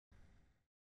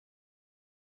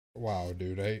Wow,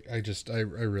 dude. I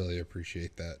really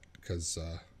appreciate that because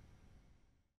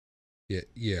yeah,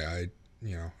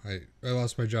 I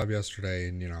lost my job yesterday,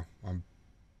 and I'm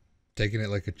taking it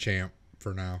like a champ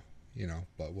for now,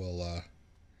 but we'll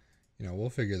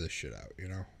figure this shit out,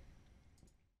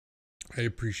 I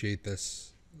appreciate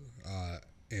this,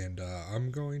 and I'm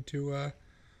going to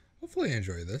hopefully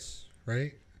enjoy this,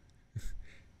 right?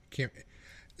 Can't.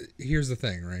 Here's the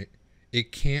thing, right?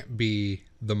 It can't be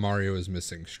the Mario is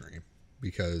missing stream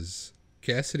because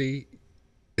Cassidy,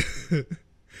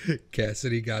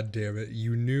 Cassidy, goddamn it,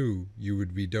 you knew you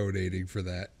would be donating for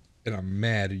that, and I'm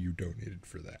mad you donated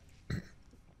for that.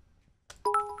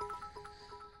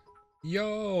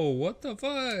 Yo, what the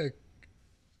fuck?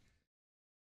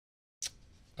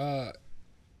 Uh,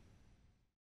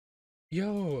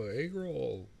 yo, egg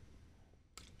roll.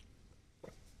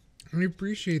 I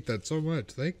appreciate that so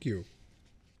much. Thank you.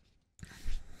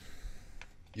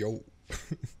 Yo.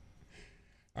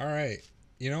 All right.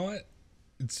 You know what?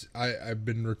 I've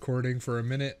been recording for a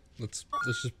minute. Let's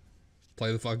just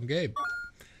play the fucking game.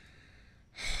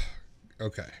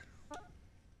 Okay.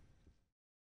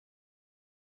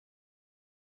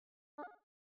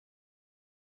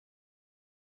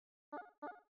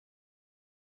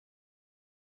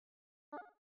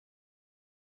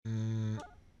 Mm,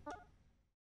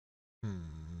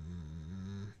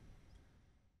 hmm.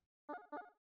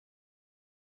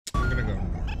 I'm gonna go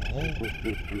normal.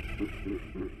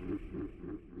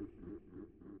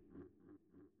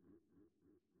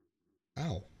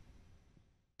 Ow.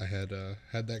 I had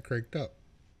that cranked up.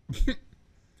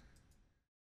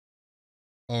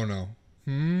 Oh no.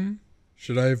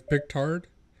 Should I have picked hard?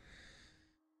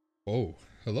 Oh,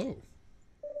 hello.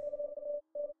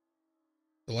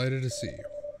 Delighted to see you.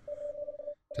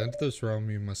 To enter this realm,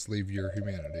 you must leave your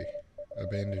humanity,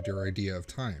 abandon your idea of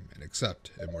time, and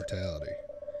accept immortality.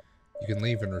 You can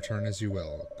leave and return as you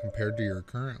will, compared to your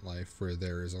current life where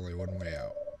there is only one way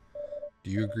out.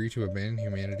 Do you agree to abandon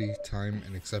humanity, time,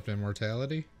 and accept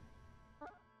immortality?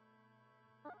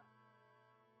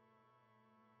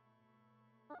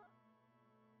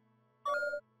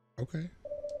 Okay.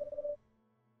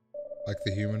 Like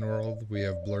the human world, we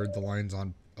have blurred the lines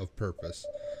of purpose,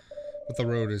 but the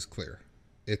road is clear.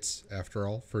 It's, after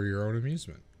all, for your own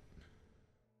amusement.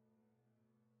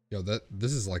 Yo,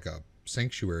 this is like a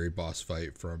sanctuary boss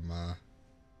fight from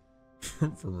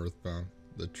from Earthbound.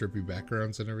 The trippy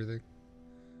backgrounds and everything.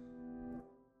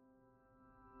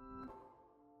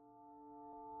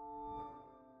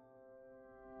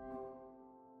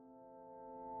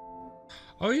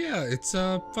 Oh yeah, it's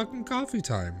fucking coffee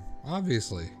time,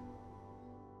 obviously.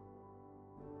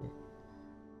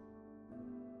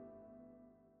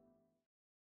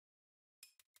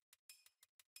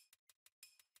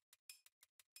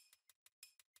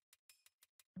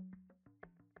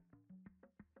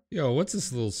 Yo, what's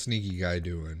this little sneaky guy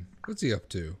doing? What's he up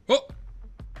to? Oh!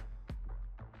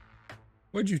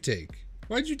 What'd you take?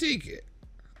 Why'd you take it?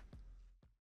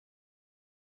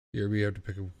 Here, we have to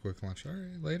pick up a quick lunch.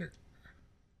 Alright, later.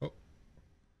 Oh.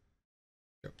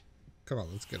 Yep. Come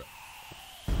on, let's get up.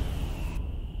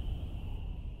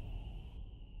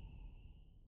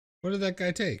 What did that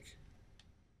guy take?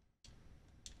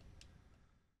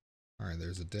 Alright,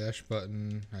 there's a dash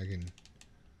button. I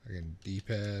can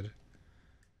D-pad.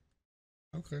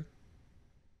 Okay.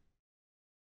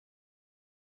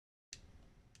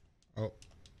 Oh,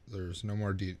 there's no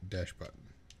more dash button.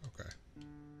 Okay.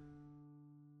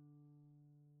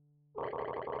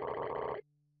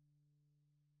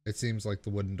 It seems like the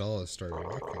wooden doll has started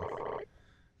walking.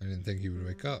 I didn't think he would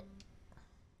wake up.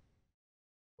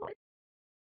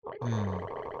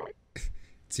 It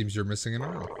seems you're missing an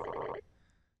arm.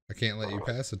 I can't let you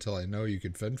pass until I know you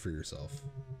can fend for yourself.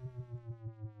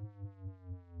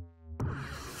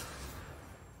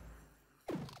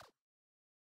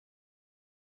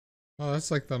 Oh,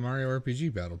 that's like the Mario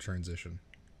RPG battle transition.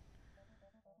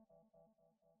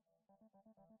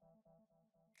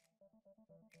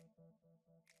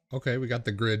 Okay, we got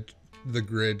the grid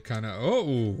kind of.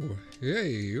 Oh,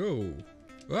 yay, oh,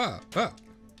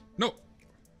 no.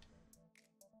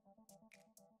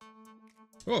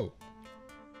 Whoa.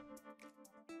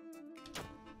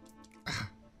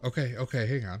 Okay,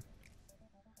 hang on.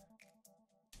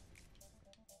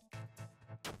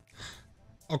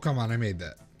 Oh, come on, I made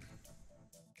that.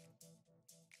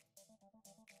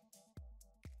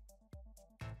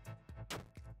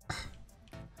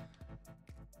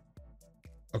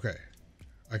 Okay,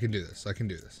 I can do this.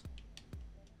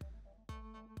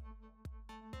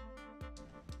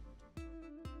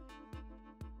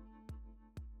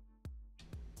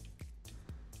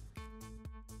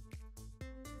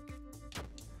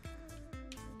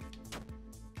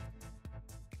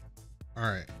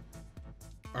 Alright.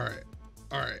 Alright.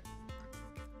 Alright.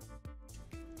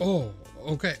 Oh,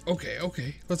 okay, okay,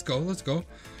 okay. Let's go, let's go.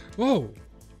 Whoa!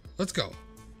 Let's go.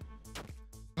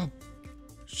 Oh,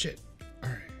 shit.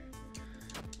 Alright.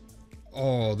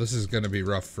 Oh, this is gonna be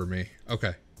rough for me.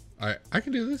 Okay. I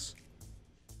can do this.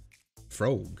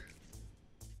 Frog.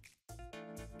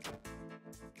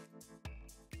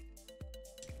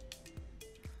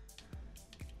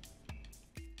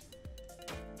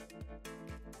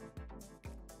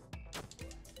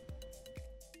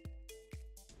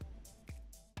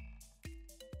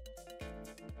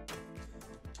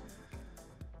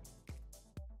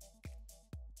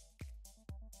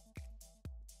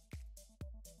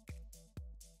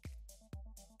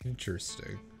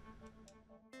 Interesting.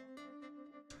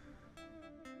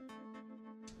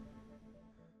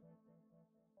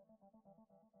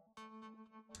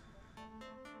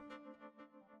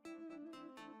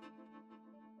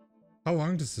 How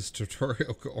long does this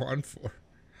tutorial go on for?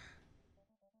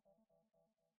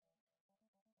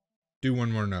 Do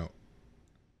one more note.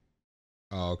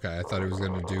 Oh, okay. I thought he was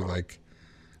gonna do like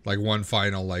one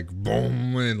final like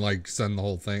boom and like send the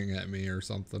whole thing at me or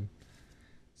something.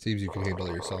 Seems you can handle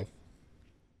it yourself.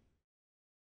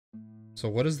 So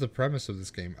what is the premise of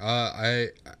this game?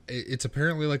 It's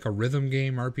apparently like a rhythm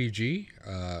game RPG.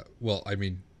 Well, I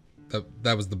mean,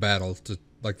 that was the battle to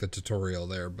like the tutorial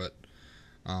there, but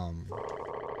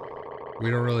we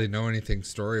don't really know anything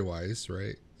story-wise,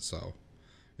 right? So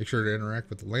make sure to interact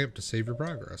with the lamp to save your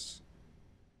progress.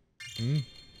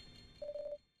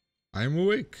 I am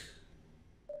awake.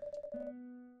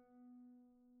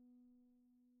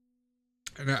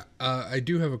 And I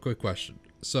do have a quick question.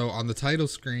 So on the title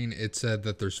screen, it said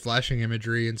that there's flashing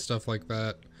imagery and stuff like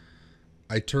that.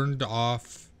 I turned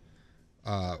off,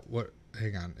 what,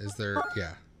 hang on, is there,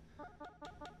 yeah.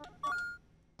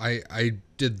 I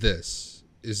did this.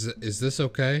 Is this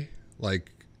okay?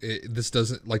 Like, this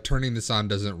doesn't, like, turning this on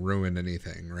doesn't ruin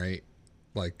anything, right?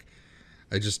 Like,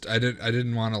 I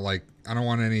didn't want to, like, I don't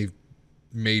want any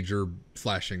major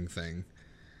flashing thing.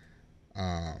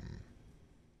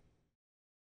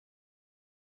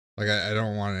 Like, I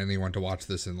don't want anyone to watch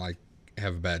this and, like,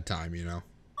 have a bad time, you know?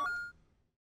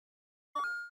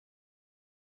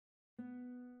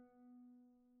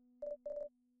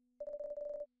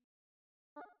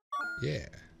 Yeah.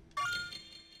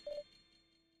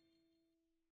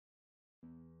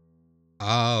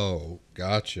 Oh,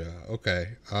 gotcha.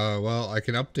 Okay. Well, I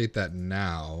can update that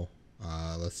now.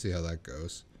 Let's see how that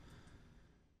goes.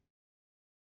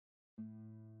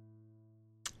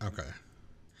 Okay.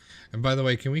 And by the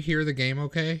way, can we hear the game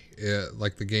okay?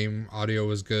 Like the game audio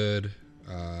was good.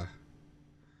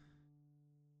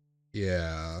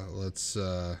 Yeah, let's,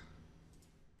 all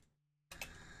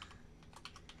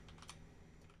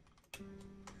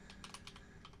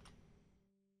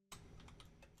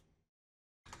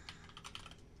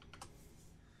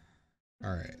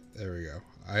right, there we go.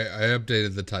 I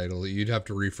updated the title. You'd have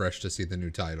to refresh to see the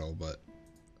new title, but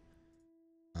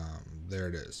there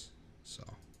it is. So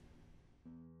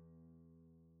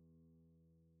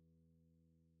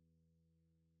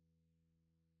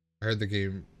I heard the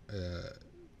game.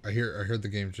 I heard the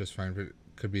game's just fine, but it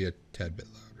could be a tad bit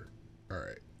louder. All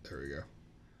right, there we go.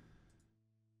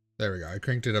 There we go. I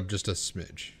cranked it up just a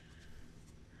smidge.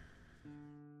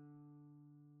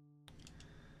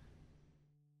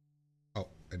 Oh,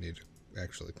 I need to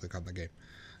actually click on the game.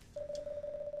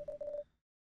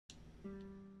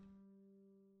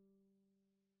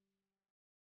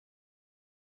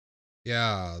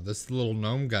 Yeah, this little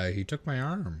gnome guy, he took my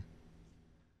arm.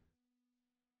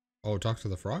 Oh, talk to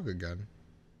the frog again.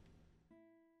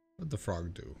 What'd the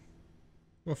frog do?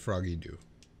 What froggy do?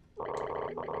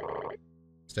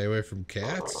 Stay away from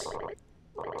cats?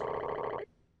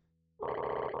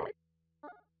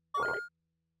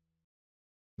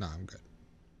 No, I'm good.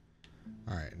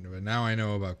 Alright, but now I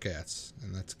know about cats,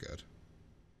 and that's good.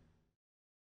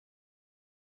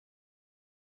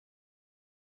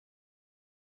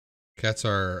 Cats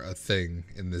are a thing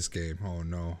in this game. Oh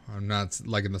no, I'm not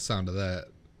liking the sound of that.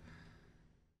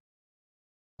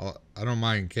 I don't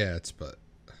mind cats, but...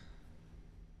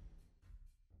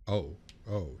 Oh,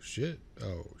 oh shit,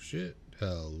 oh shit.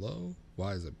 Hello?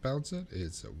 Why is it bouncing?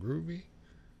 It's so groovy.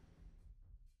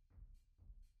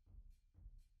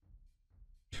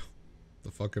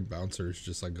 The fucking bouncer is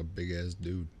just like a big ass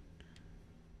dude.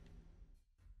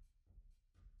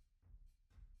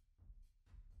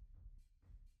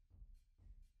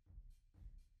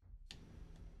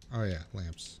 Oh yeah,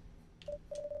 lamps.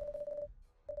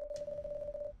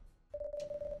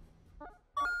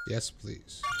 Yes,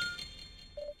 please.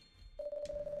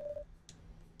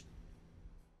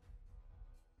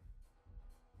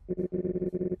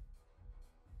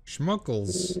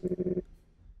 Schmuckles.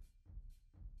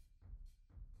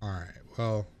 Alright,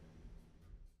 well.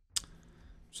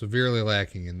 Severely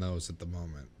lacking in those at the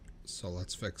moment. So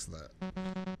let's fix that.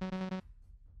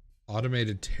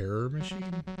 Automated terror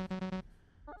machine?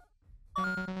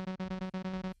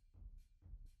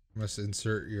 Must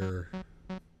insert your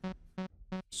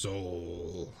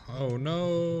soul. Oh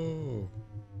no!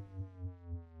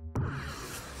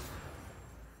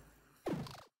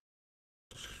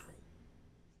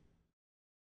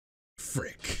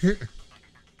 Frick.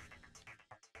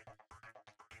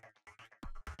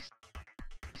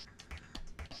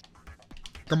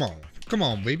 Come on. Come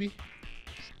on, baby.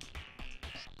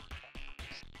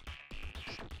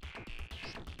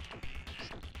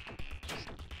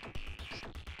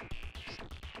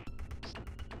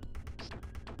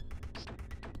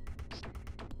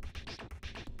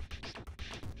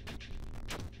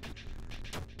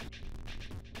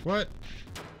 What?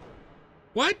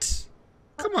 What?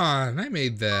 Come on, I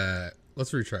made that.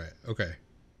 Let's retry it. Okay.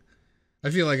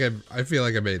 I feel like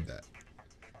I made that.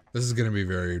 This is gonna be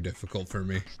very difficult for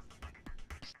me.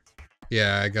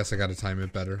 Yeah, I guess I gotta time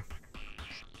it better.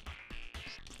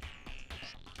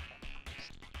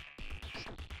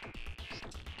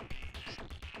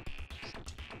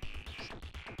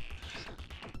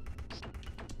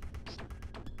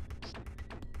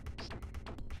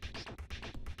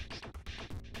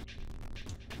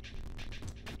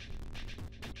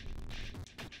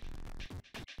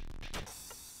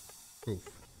 Oof.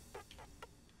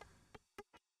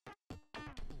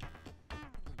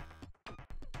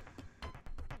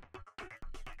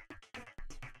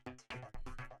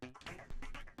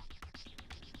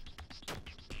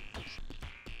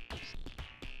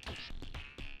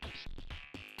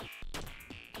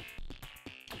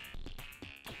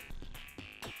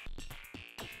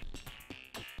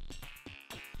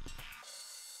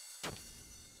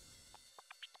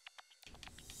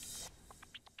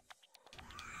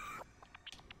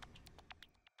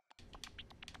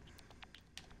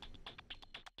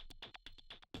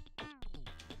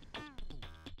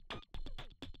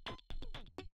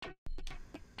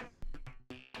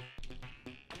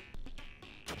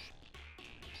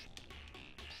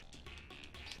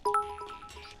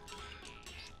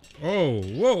 Oh,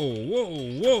 whoa,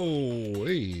 whoa, whoa,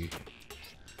 hey.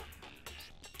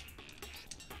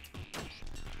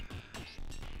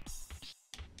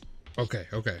 Okay,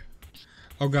 okay.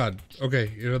 Oh god,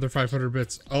 okay, another 500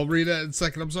 bits. I'll read that in a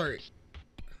second, I'm sorry.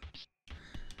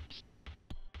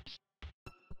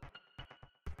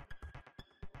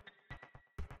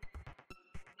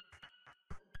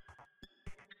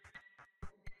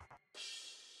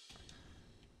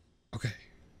 Okay.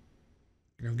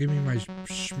 Now give me my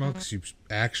schmucks, you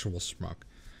actual schmuck.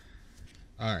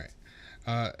 Alright.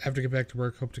 Have to get back to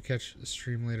work. Hope to catch the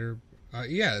stream later.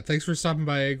 Yeah, thanks for stopping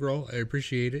by, Egg Roll. I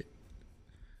appreciate it.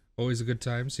 Always a good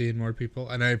time seeing more people.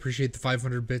 And I appreciate the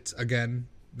 500 bits again.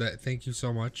 Thank you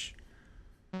so much.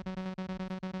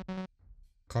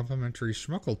 Complimentary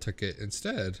schmuckle ticket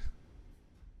instead.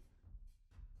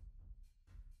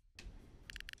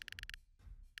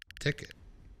 Ticket.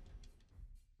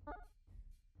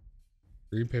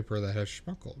 Green paper that has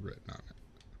schmuckle written on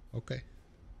it. Okay.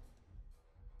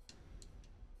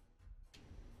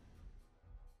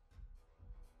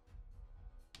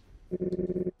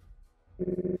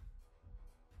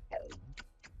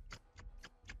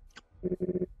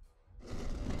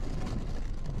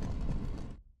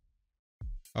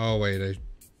 Oh wait,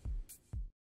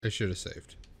 I should have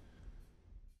saved.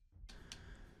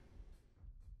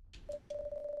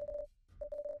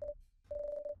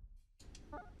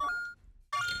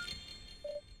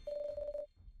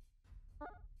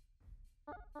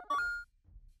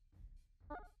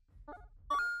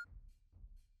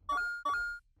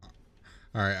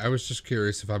 Alright, I was just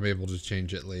curious if I'm able to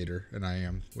change it later, and I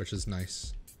am, which is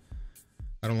nice.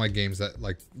 I don't like games that,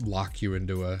 like, lock you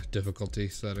into a difficulty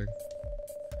setting.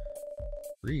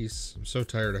 Reese, I'm so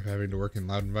tired of having to work in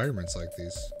loud environments like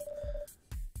these.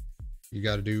 You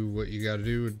gotta do what you gotta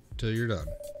do until you're done.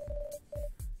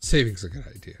 Saving's a good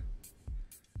idea.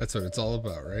 That's what it's all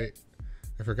about, right?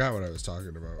 I forgot what I was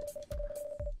talking about.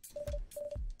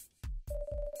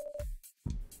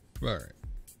 Alright.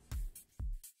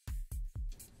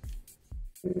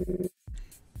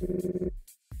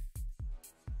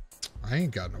 I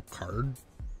ain't got no card.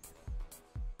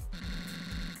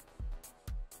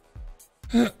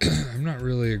 I'm not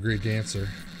really a great dancer,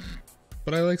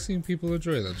 but I like seeing people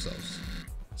enjoy themselves.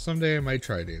 Someday I might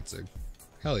try dancing.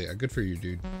 Hell yeah, good for you,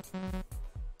 dude.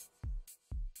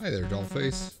 Hi there,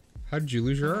 Dollface. How did you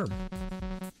lose your arm?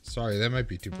 Sorry, that might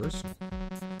be too personal.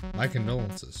 My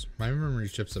condolences. My memory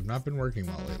chips have not been working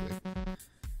well lately.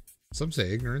 Some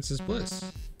say ignorance is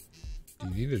bliss. Do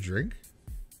you need a drink?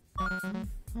 I'm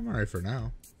alright for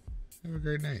now. Have a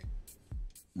great night.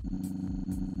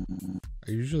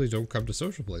 I usually don't come to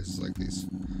social places like these.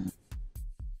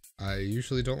 I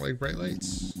usually don't like bright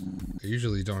lights. I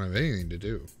usually don't have anything to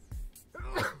do.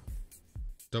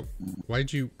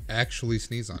 Why'd you actually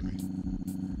sneeze on me?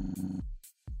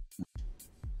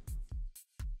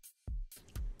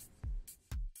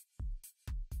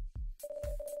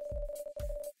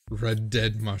 Red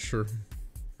Dead Mushroom.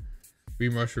 We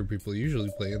mushroom people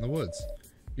usually play in the woods.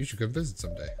 You should come visit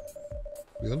someday.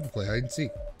 We love to play hide and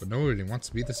seek, but nobody wants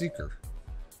to be the seeker.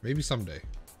 Maybe someday.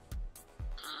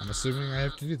 I'm assuming I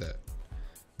have to do that.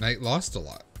 Knight lost a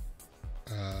lot.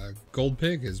 Gold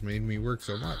Pig has made me work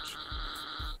so much.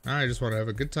 Now I just want to have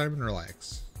a good time and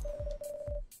relax.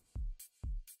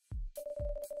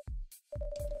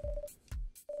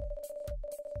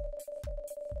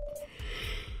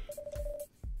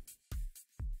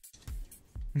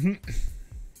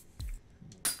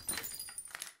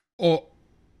 Oh.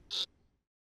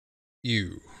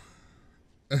 You.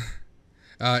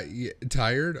 Yeah,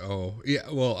 tired? Oh, yeah,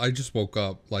 well, I just woke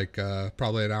up like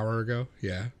probably an hour ago.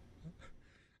 Yeah.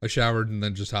 I showered and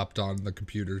then just hopped on the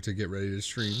computer to get ready to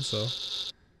stream, so.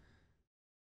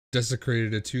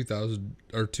 Desecrated a 2,000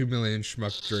 or 2 million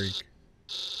schmuck drink.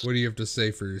 What do you have to say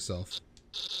for yourself?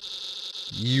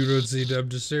 You don't seem to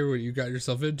understand what you got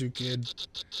yourself into, kid.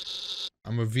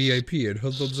 I'm a VIP and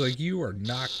hoodlums like you are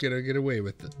not gonna get away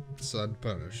with it. It's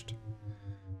unpunished.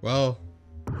 Well,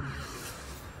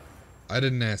 I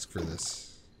didn't ask for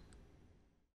this.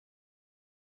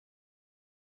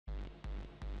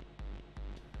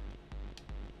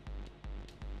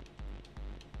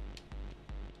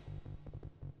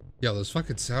 Yo, this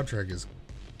fucking soundtrack is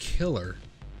killer.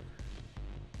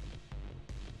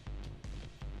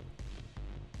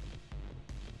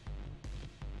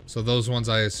 So those ones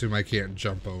I assume I can't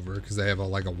jump over because they have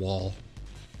like a wall.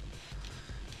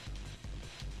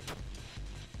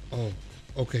 Oh,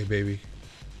 okay, baby.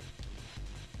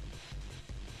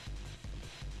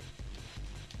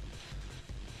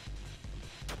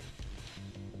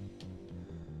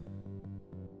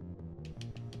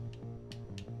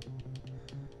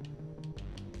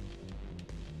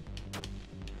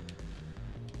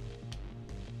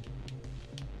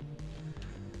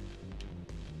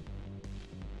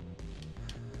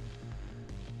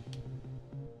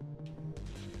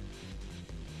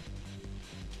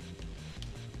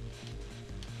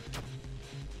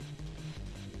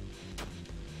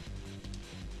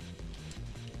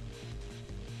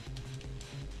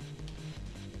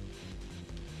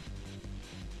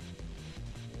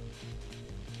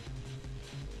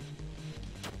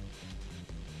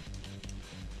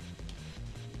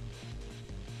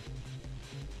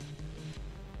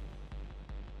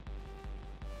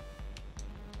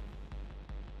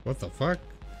 What the fuck?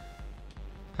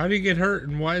 How did he get hurt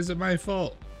and why is it my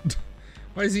fault?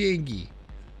 Why is he angry?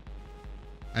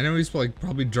 I know he's like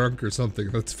probably drunk or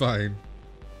something. That's fine.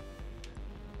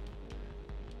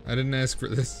 I didn't ask for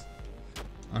this.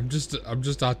 I'm just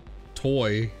a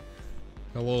toy.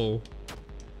 Hello.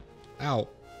 Ow.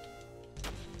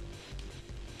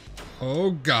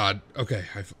 Oh god. Okay.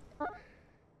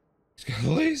 He's got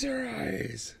laser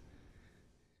eyes.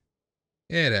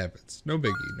 Yeah, it happens. No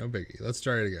biggie. No biggie. Let's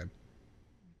try it again.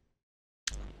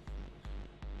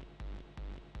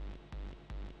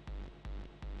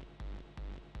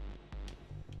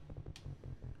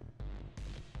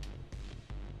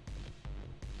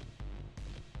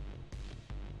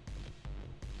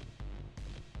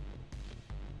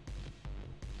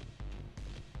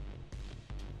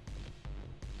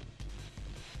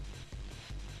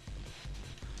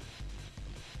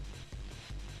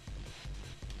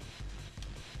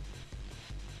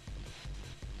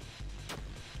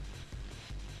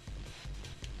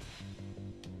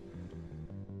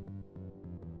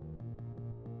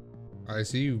 I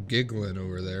see you giggling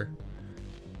over there.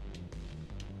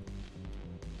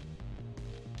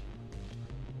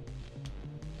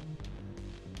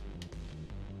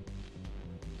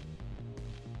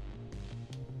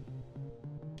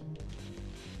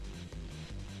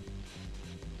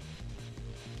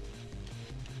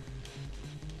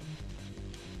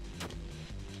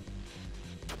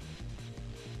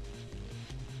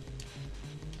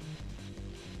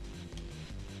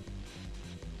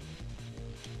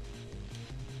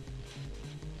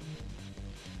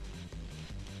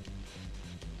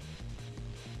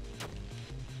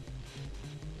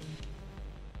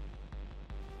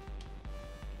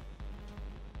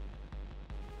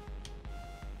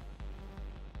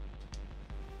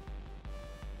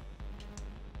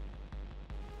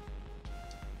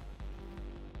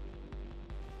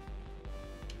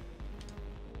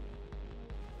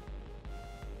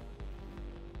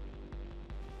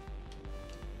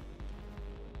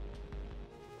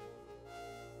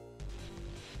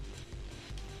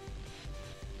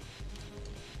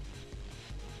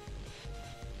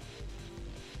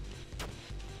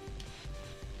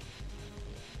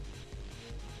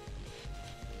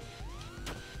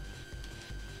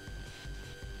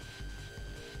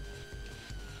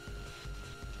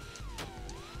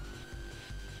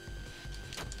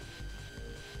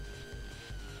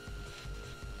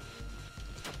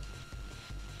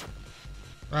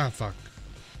 Ah, fuck.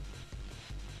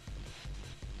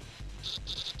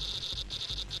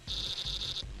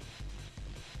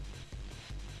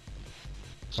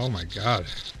 Oh my god.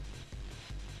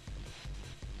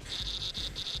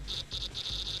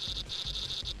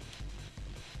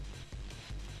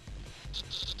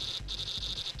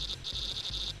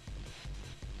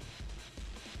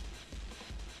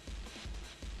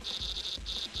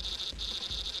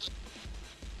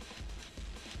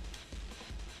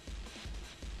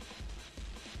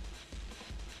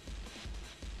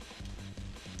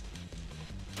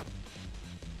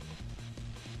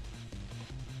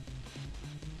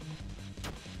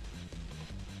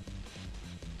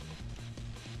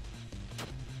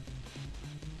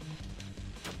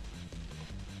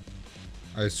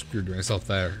 I screwed myself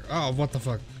there. Oh, what the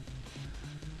fuck?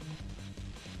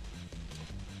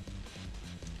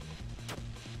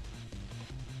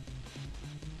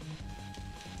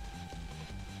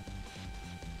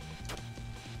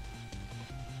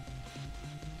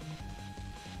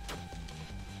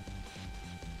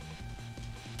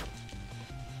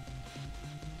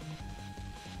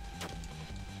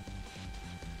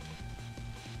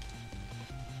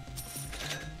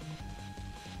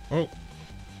 Oh.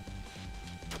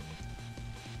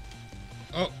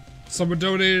 Oh, someone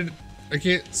donated. I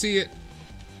can't see it.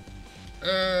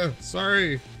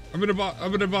 Sorry. I'm in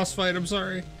a boss fight. I'm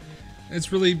sorry.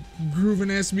 It's really grooving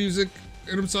ass music,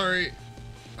 and I'm sorry.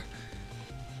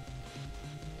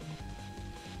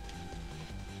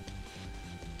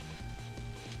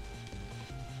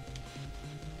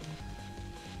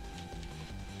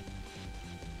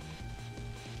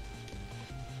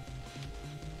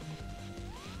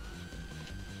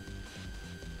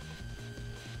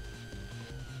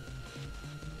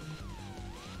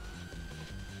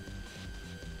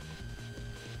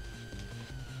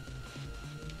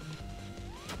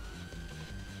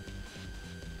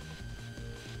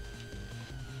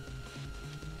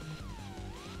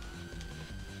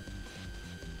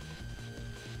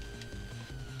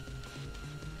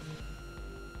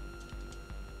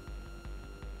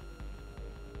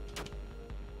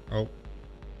 Oh,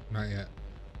 not yet.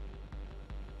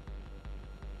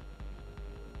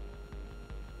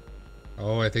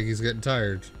 Oh, I think he's getting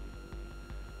tired.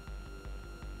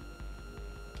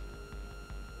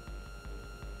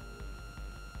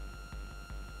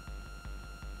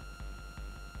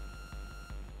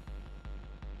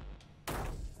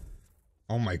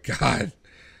 Oh my god.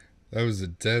 That was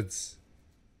intense.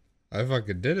 I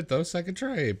fucking did it though. Second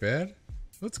try ain't bad.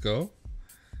 Let's go.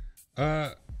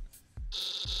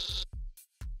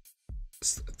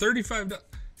 35.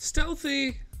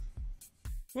 Stealthy.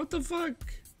 What the fuck?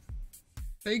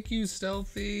 Thank you,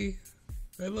 Stealthy.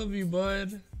 I love you,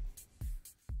 bud.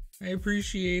 I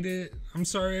appreciate it. I'm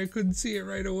sorry I couldn't see it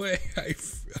right away.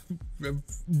 I'm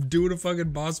doing a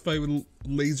fucking boss fight with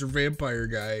laser vampire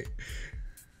guy.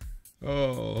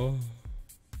 Oh.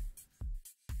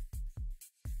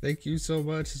 Thank you so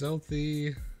much,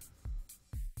 Stealthy.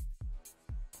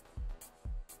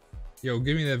 Yo,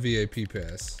 give me that VIP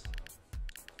pass.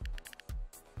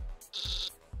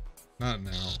 Not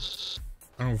now.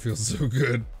 I don't feel so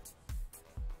good.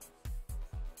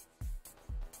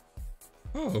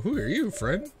 Oh, who are you,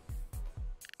 friend?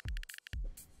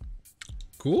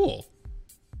 Cool.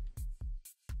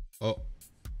 Oh.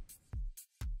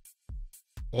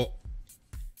 Oh.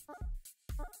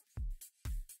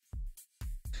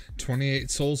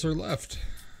 28 souls are left.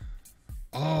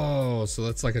 Oh, so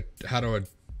that's like how to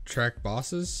attract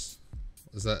bosses?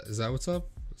 Is that what's up?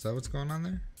 Is that what's going on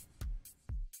there?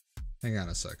 Hang on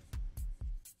a sec.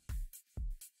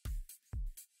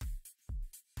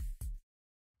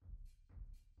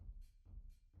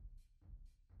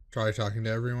 Try talking to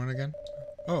everyone again?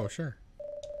 Oh, sure.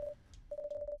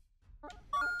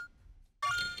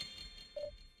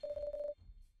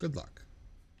 Good luck.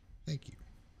 Thank you.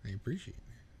 I appreciate it.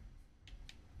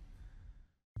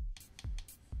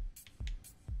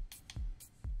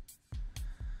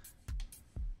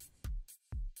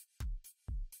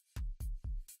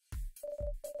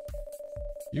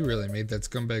 You really made that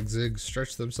scumbag Zig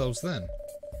stretch themselves then.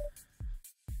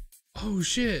 Oh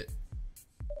shit.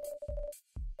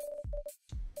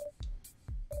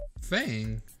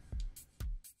 Fang?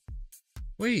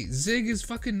 Wait, Zig is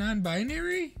fucking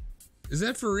non-binary? Is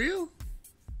that for real?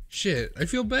 Shit, I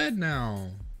feel bad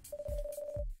now.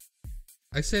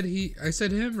 I said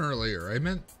him earlier.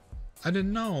 I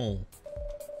didn't know.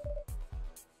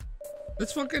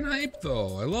 That's fucking hype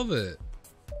though. I love it.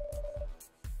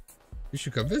 You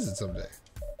should come visit someday.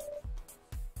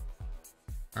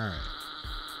 Alright.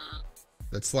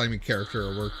 That slimy character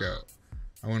will work out.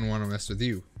 I wouldn't want to mess with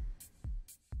you.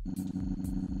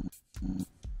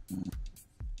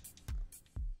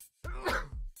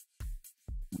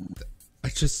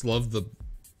 just love the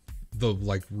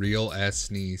like real ass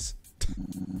sneeze.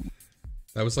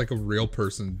 That was like a real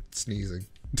person sneezing.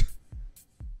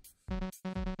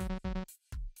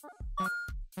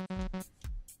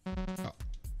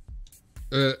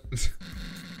 Oh.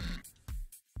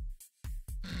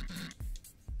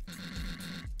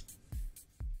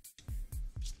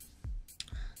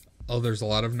 Oh, there's a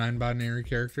lot of non-binary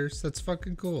characters. That's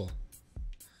fucking cool.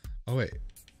 Oh wait,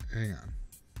 hang on.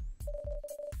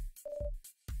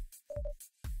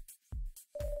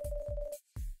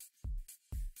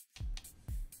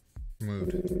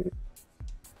 Mood.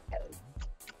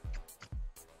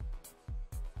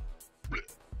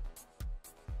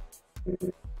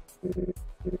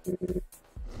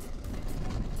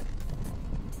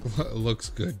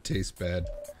 Looks good, tastes bad.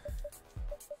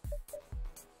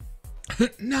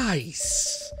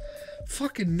 Nice!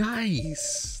 Fucking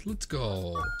nice! Let's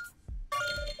go.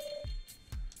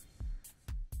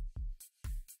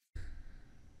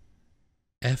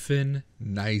 Effin'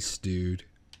 nice, dude.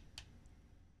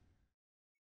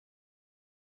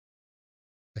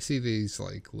 I see these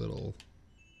like little...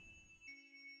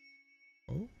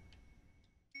 Oh.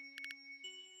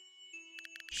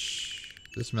 Shh.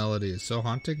 This melody is so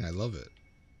haunting, I love it.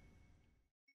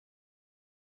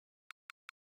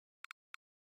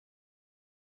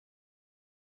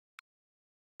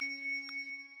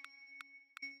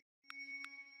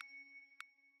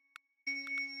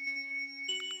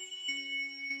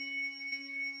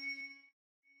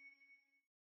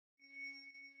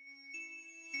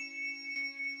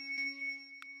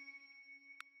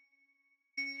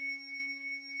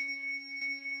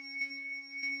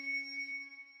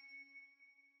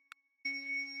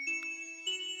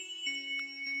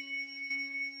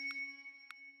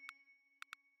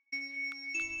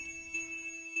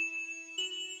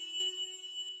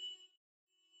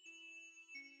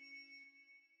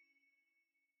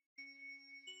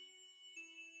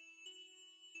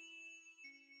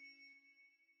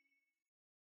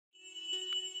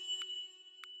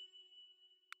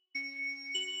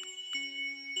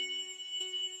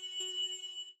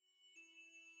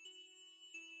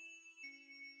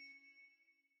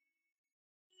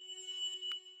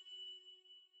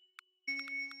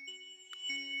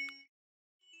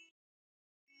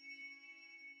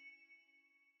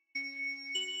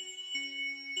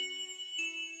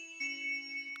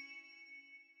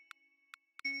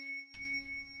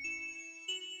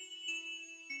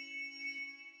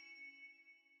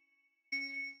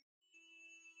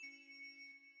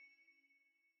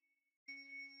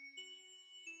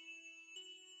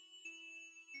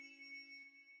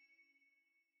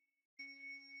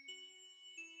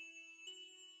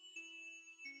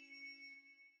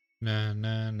 Nah,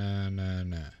 nah, nah, nah,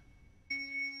 nah.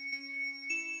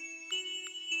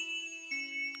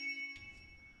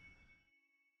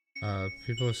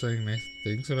 People are saying nice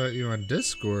things about you on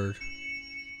Discord.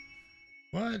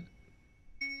 What?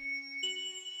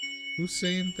 Who's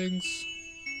saying things?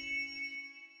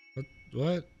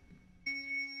 What?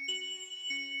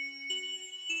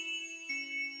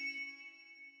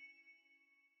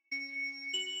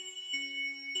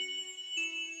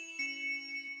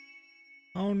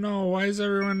 Oh no, why is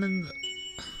everyone in the...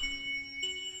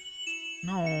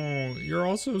 No, you're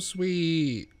all so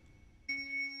sweet.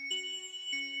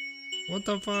 What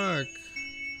the fuck?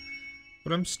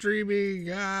 But I'm streaming.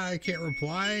 Ah, I can't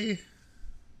reply.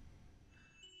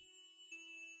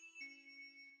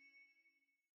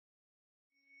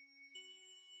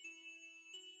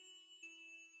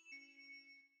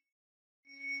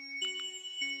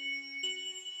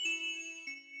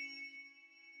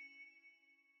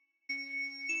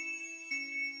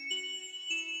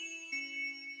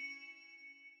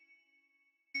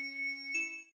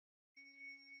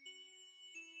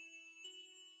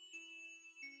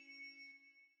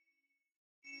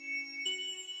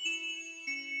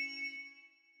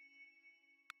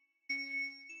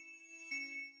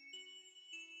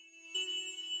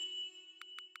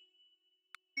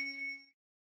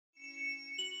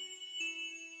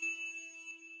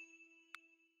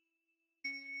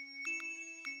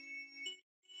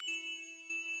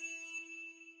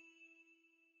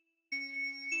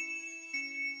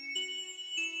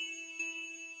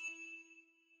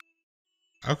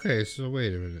 Okay, so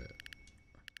wait a minute.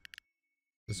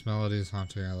 This melody is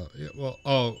haunting. I love. Yeah, well,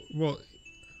 oh, well.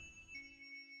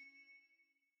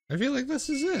 I feel like this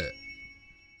is it.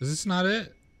 Is this not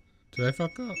it? Did I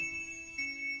fuck up?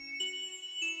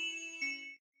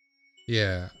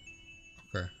 Yeah.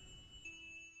 Okay.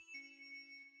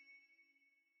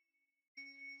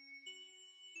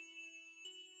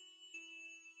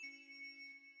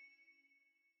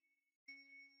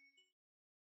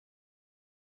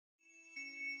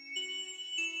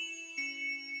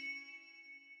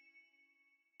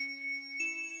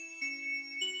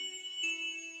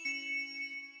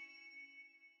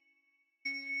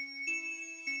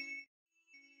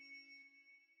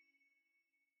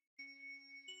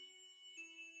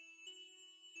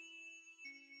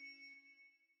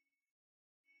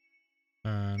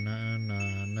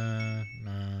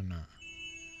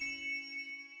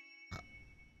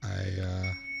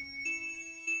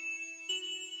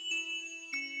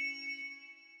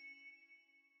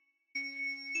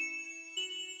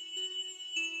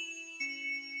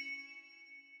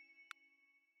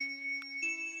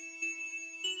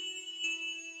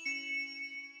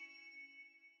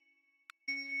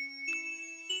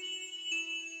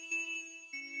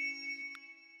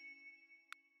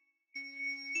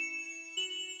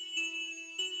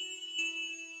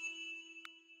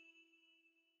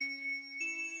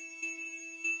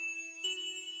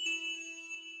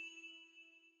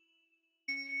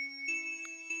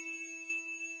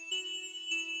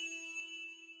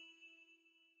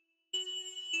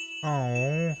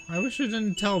 Oh, I wish it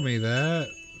didn't tell me that.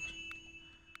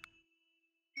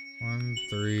 1,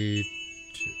 3,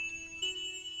 2.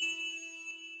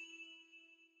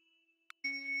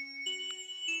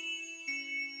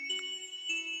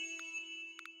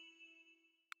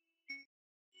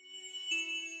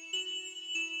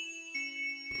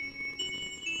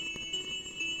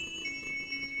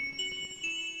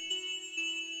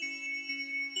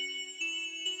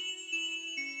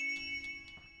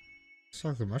 Let's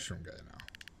talk to the mushroom guy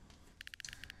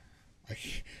now.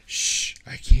 Shh,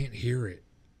 I can't hear it.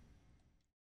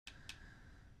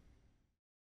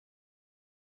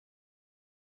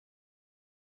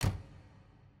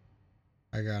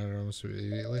 I got it almost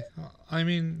immediately. I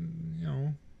mean, you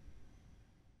know,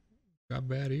 got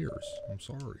bad ears. I'm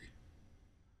sorry.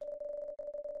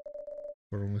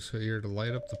 But I'm here to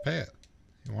light up the path.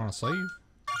 You want to save?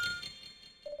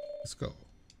 Let's go.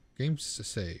 Game's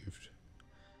saved.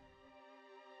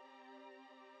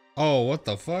 Oh, what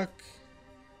the fuck?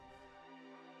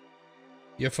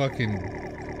 You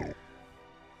fucking...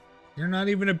 You're not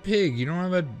even a pig. You don't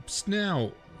have a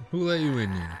snout. Who let you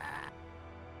in here?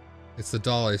 It's the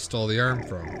doll I stole the arm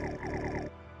from.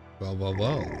 Well, well,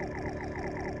 well.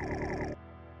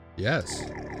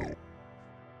 Yes.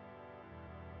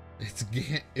 It's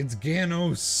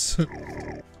Ganos.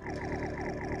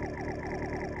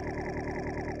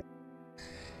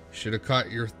 Should have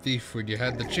caught your thief when you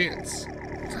had the chance.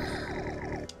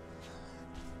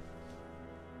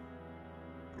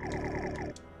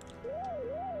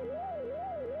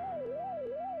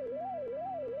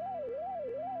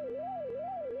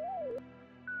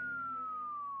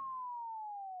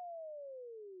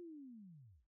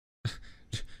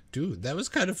 Dude, that was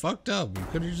kind of fucked up. You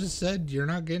could have just said you're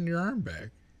not getting your arm back.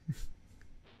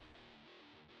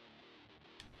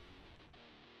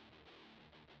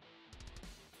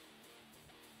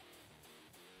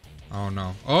 Oh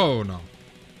no. Oh no.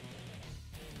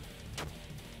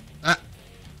 Ah.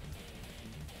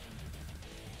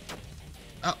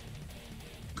 Oh.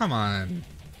 Come on.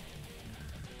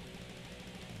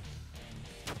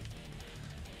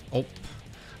 Oh.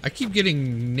 I keep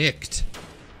getting nicked.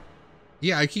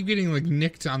 Yeah, I keep getting like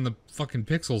nicked on the fucking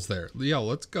pixels there. Yo,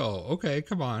 let's go. Okay,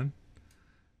 come on.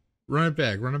 Run it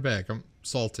back, run it back. I'm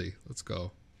salty. Let's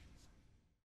go.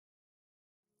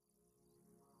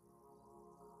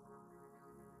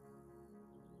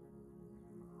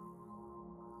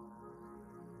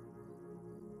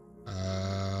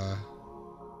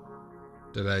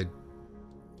 Did I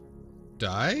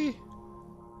die?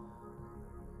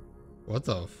 What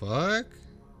the fuck?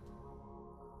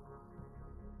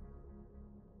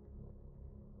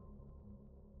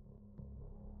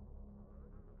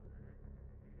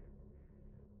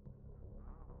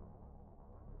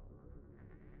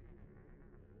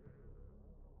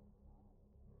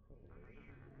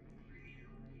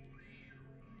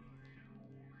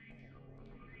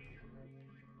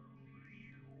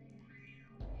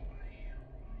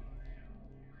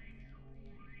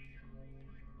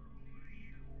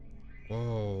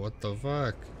 Whoa, what the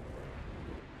fuck?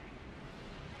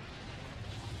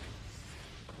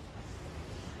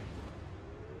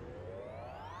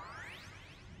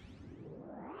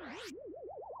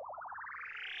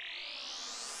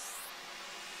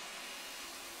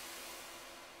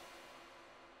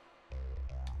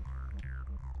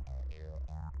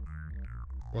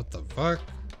 What the fuck?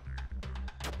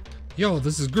 Yo,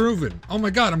 this is grooving. Oh my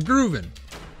god, I'm grooving.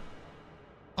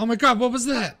 Oh my god, what was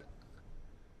that?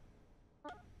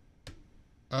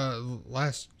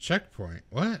 Last checkpoint.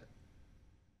 What?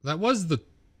 That was the...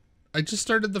 I just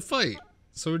started the fight.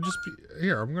 So it'd just be...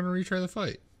 Here, I'm gonna retry the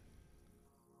fight.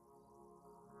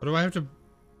 What do I have to...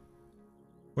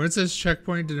 When it says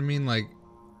checkpoint, did it mean like...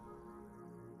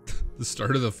 the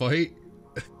start of the fight?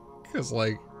 Cause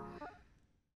like...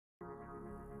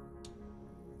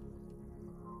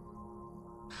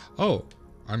 Oh,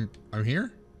 I'm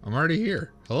here? I'm already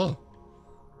here. Hello.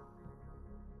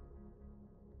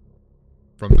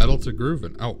 From metal to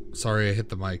grooving. Oh, sorry, I hit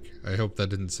the mic. I hope that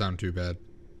didn't sound too bad.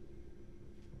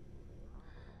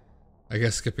 I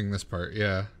guess skipping this part,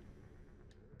 yeah.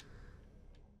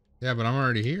 Yeah, but I'm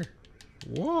already here.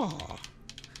 Whoa.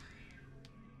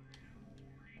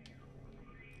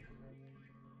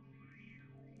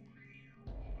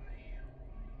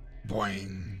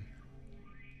 Boing.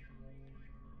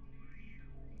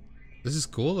 This is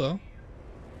cool though.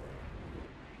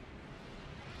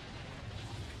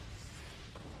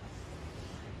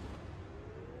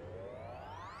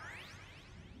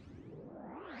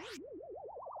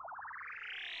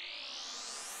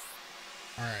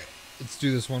 Alright, let's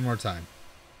do this one more time.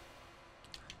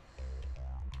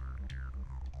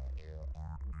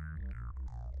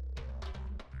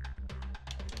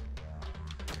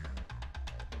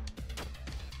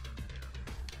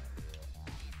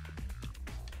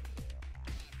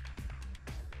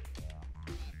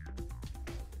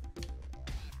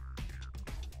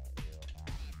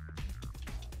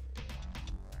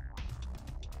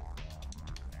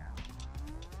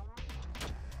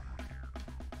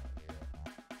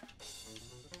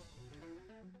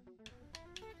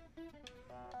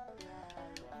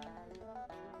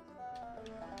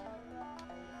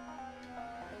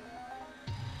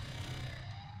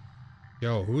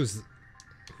 Yo, who's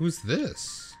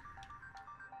this?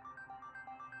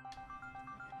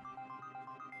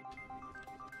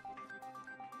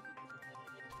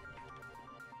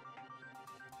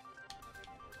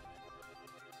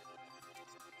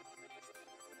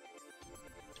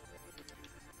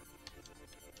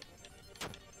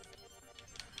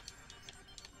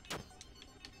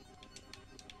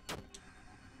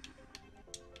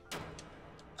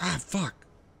 Ah, fuck.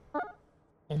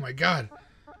 Oh my god.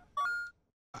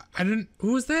 I didn't.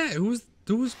 Who was that? Who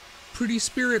was pretty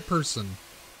spirit person?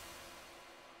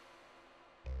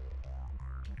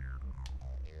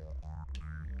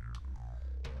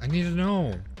 I need to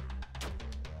know.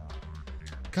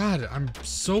 God, I'm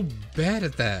so bad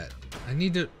at that. I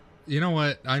need to. You know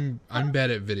what? I'm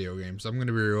bad at video games. I'm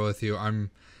gonna be real with you.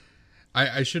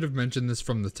 I should have mentioned this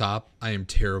from the top. I am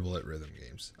terrible at rhythm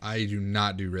games. I do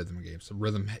not do rhythm games.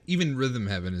 Even Rhythm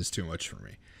Heaven is too much for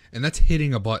me. And that's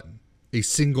hitting a button. A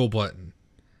single button.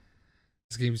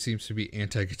 This game seems to be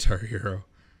anti-Guitar Hero.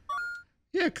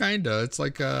 Yeah, kinda. It's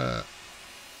like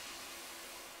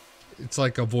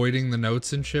avoiding the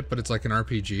notes and shit, but it's like an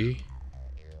RPG.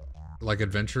 Like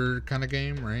adventure kind of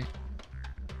game, right?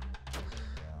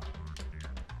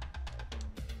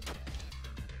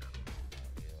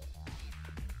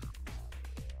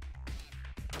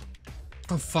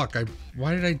 Oh fuck,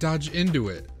 why did I dodge into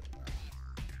it?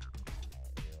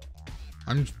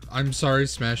 I'm sorry,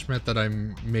 Smashmet, that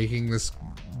I'm making this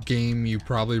game you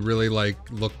probably really like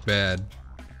look bad.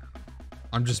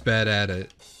 I'm just bad at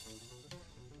it.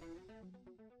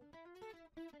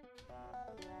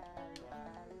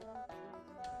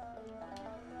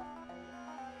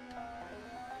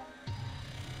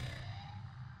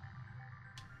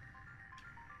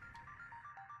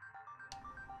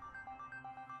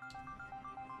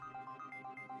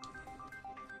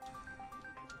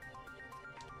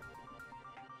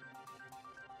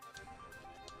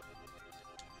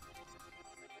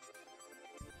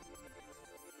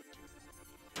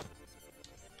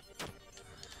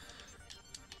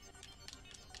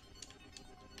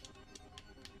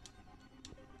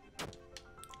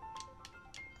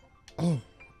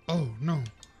 Oh, no.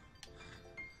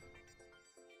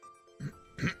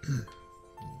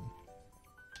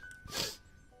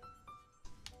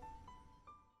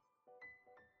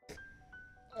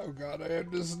 Oh god, I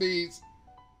had to sneeze.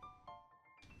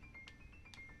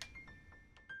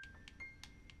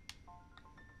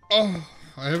 Oh,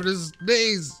 I have to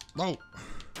sneeze. Oh.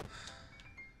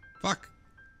 Fuck.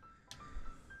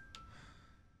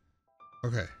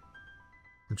 Okay.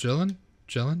 I'm chilling.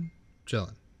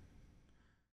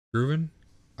 Grooving?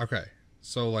 Okay.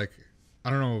 So, like, I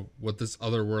don't know what this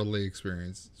otherworldly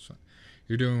experience is.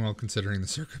 You're doing well considering the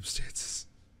circumstances.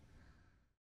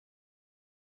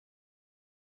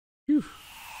 Whew.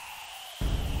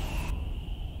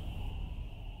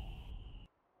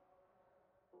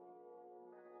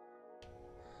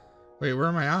 Wait, where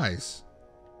are my eyes?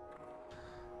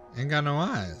 Ain't got no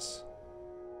eyes.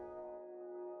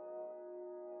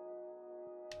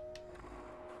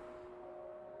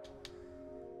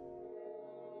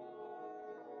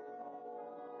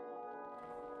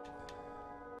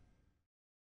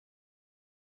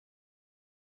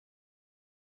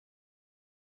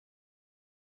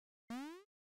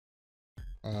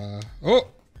 Oh!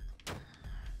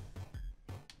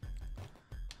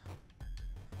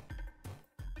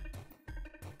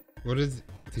 What is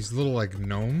these little, like,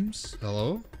 gnomes?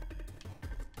 Hello?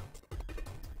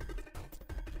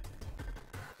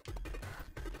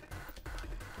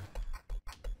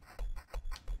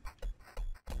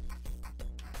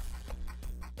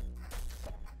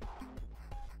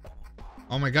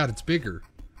 Oh my god, it's bigger.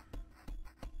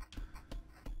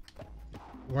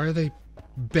 Why are they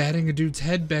batting a dude's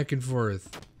head back and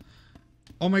forth?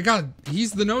 Oh my god,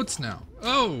 he's the notes now.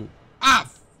 Oh! Ah!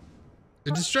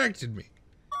 It distracted me.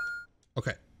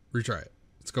 Okay, retry it.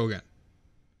 Let's go again.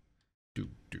 Do.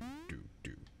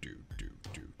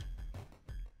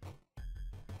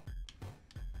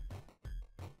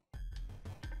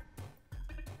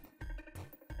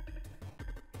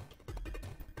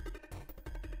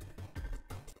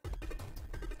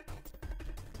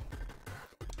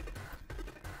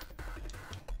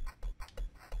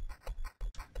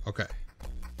 Okay.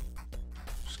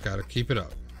 Just gotta keep it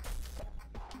up.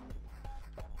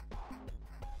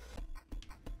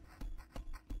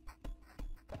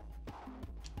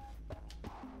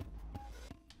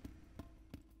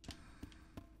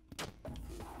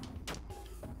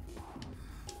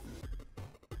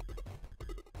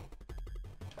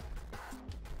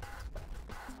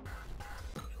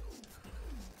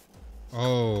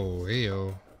 Oh,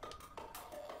 heyo.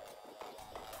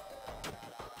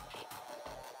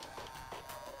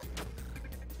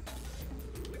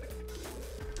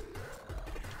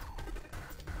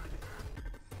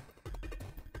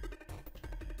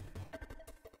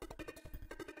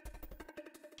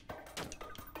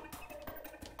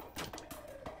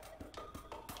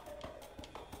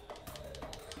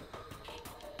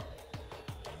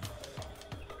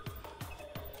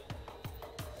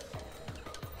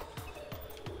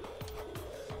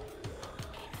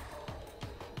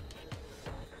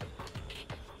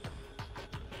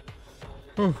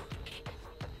 Oh.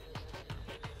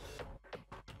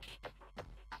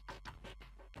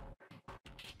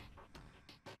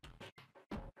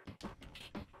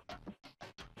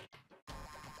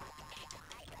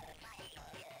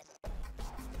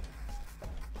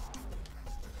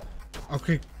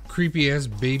 Okay, creepy ass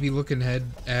baby looking head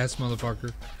ass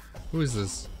motherfucker. Who is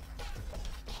this?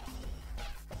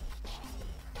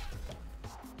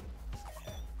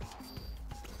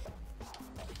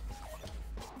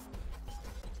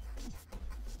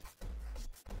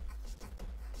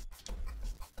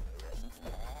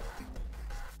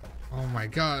 Oh my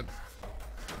god.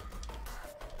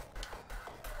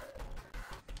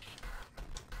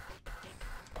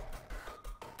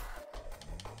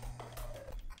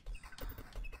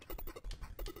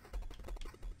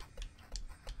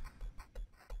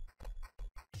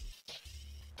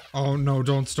 Oh no,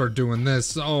 don't start doing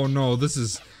this. Oh no, this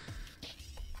is...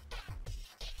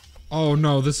 Oh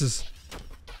no, this is...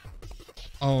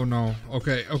 Oh no.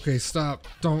 Okay, okay, stop.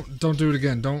 Don't do it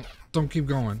again. Don't keep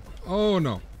going. Oh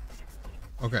no.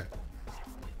 Okay.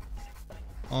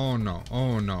 Oh no.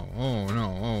 Oh no. Oh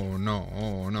no. Oh no.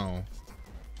 Oh no.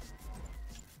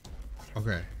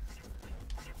 Okay.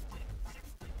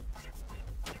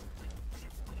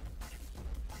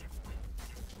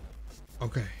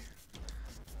 Okay.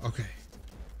 Okay.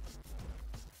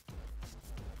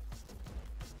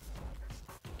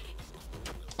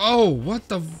 Oh, what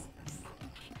the...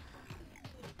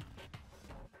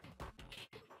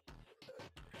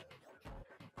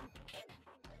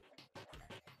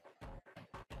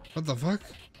 What the fuck?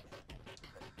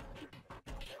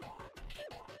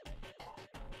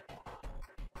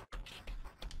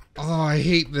 Oh, I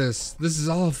hate this. This is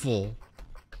awful.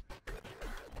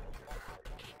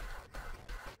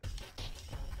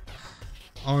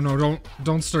 Oh no,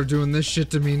 don't start doing this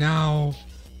shit to me now.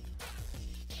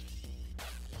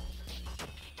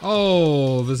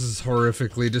 Oh, this is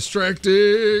horrifically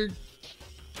distracting.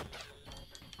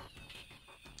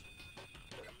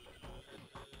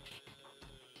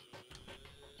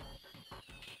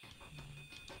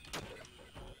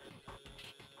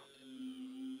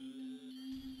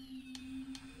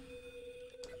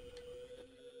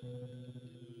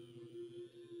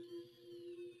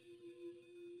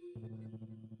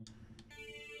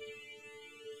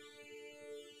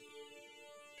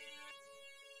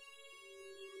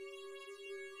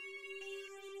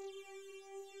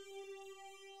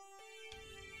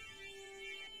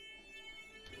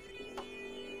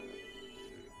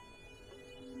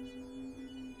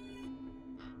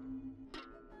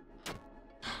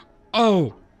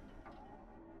 Oh!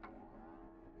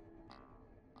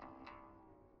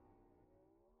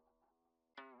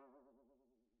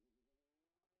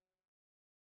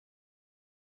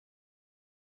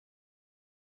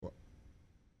 What?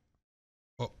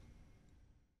 Oh.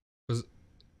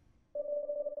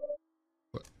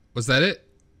 Was that it?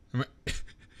 Am I,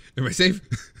 am I safe?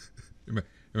 Am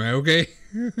I okay?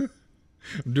 I'm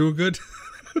doing good?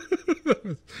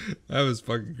 That was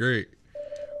fucking great.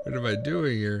 What am I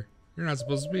doing here? You're not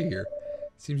supposed to be here.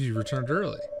 Seems you returned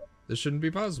early. This shouldn't be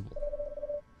possible.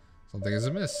 Something is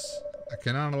amiss. I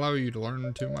cannot allow you to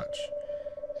learn too much.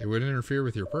 It would interfere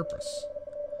with your purpose.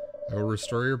 I will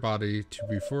restore your body to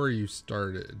before you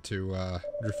started to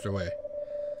drift away.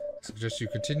 I suggest you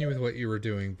continue with what you were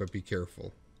doing, but be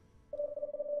careful.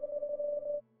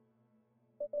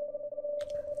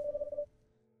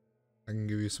 I can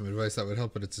give you some advice that would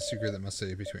help, but it's a secret that must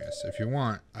stay between us. If you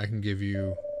want, I can give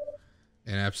you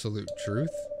an absolute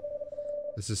truth.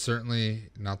 This is certainly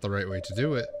not the right way to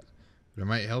do it, but it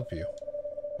might help you,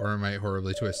 or it might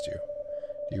horribly twist you.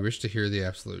 Do you wish to hear the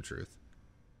absolute truth?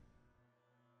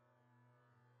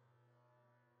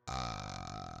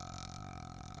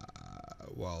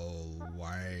 Well,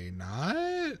 why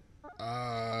not?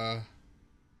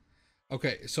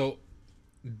 Okay, so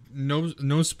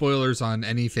no spoilers on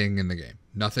anything in the game.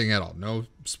 Nothing at all. No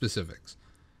specifics.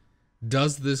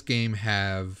 Does this game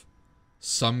have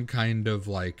some kind of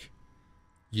like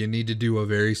you need to do a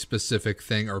very specific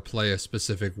thing or play a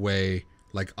specific way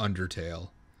like Undertale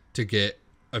to get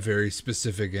a very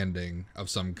specific ending of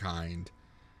some kind?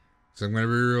 So I'm going to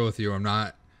be real with you.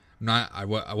 I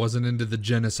wasn't into the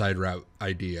genocide route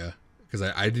idea because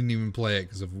I didn't even play it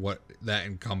because of what that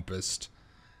encompassed.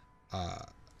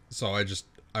 So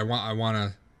I want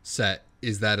to set,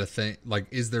 is that a thing? Like,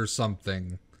 is there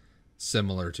something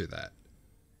similar to that?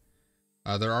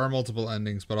 There are multiple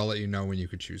endings, but I'll let you know when you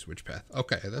could choose which path.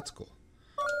 Okay, that's cool.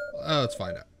 Let's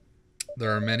find out.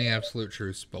 There are many absolute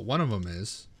truths, but one of them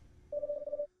is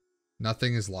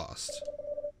nothing is lost.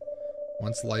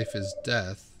 Once life is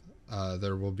death,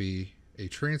 there will be a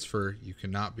transfer you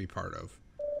cannot be part of.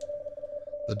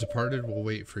 The departed will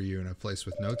wait for you in a place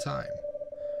with no time.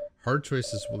 Hard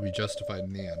choices will be justified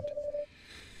in the end.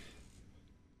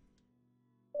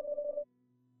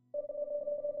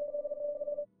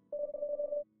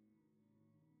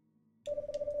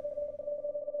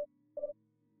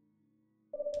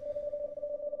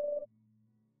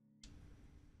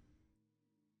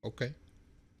 Okay.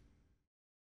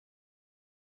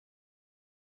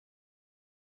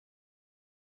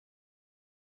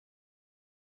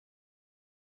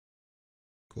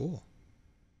 Cool.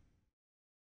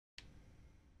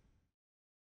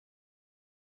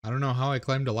 I don't know how I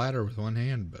climbed a ladder with one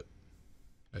hand, but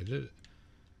I did it.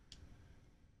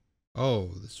 Oh,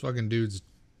 this fucking dude's...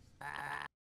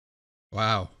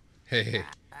 Wow. Hey.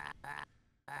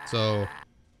 So,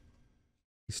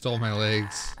 he stole my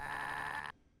legs.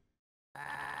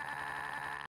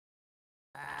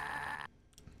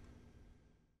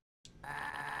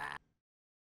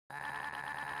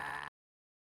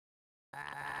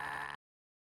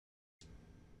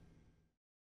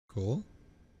 Cool.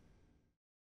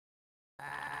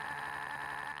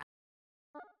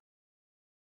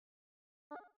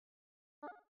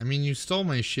 I mean, you stole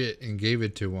my shit and gave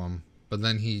it to him, but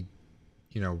then he,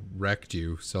 you know, wrecked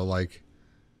you. So, like,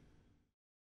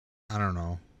 I don't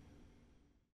know.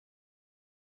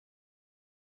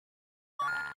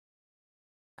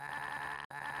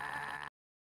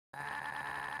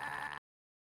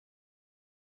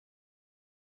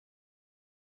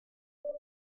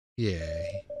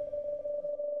 Yay.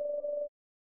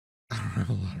 I don't have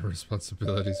a lot of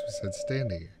responsibilities besides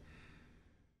standing here.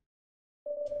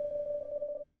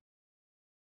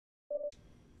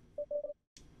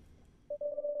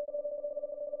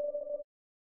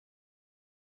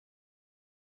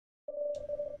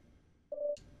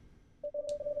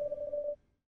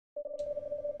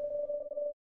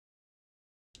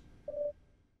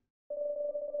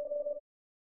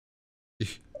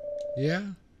 Yeah?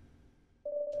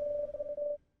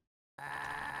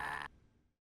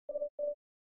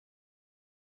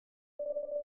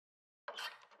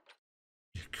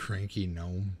 You cranky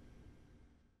gnome.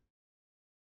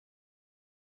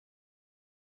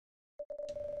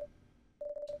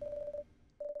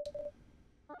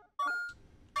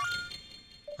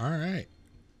 Alright.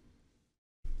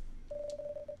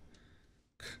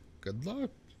 Good luck.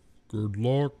 Good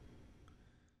luck.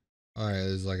 Alright,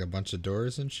 there's like a bunch of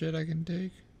doors and shit I can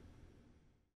take.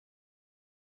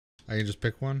 I can just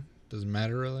pick one. Doesn't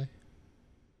matter really.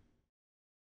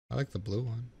 I like the blue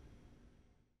one.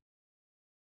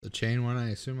 The chain one I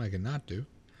assume I cannot do.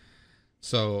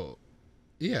 So,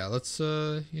 yeah, let's,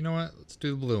 you know what? Let's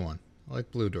do the blue one. I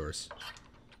like blue doors.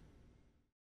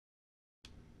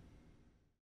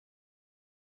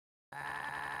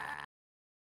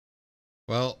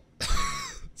 Well,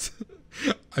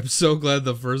 I'm so glad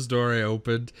the first door I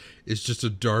opened is just a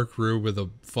dark room with a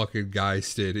fucking guy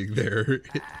standing there.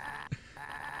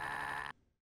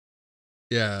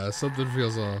 Yeah, something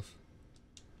feels off.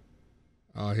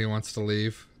 Oh, he wants to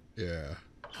leave? Yeah.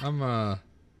 A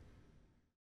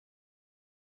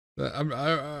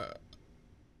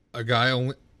guy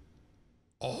only...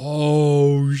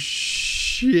 Oh,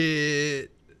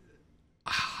 shit.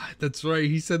 Ah, that's right.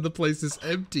 He said the place is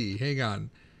empty. Hang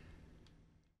on.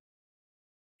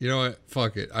 You know what?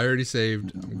 Fuck it. I already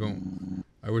saved. I'm going...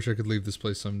 I wish I could leave this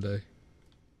place someday.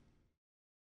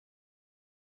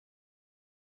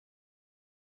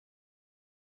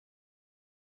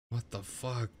 What the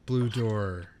fuck? Blue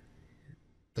door.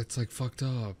 That's like fucked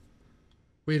up.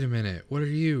 Wait a minute. What are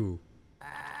you?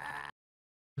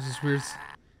 Is this weird?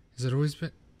 Has it always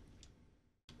been...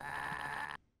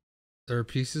 There are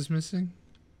pieces missing?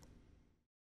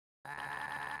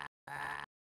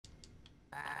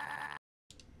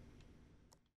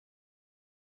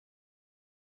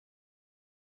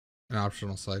 An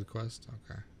optional side quest?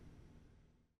 Okay.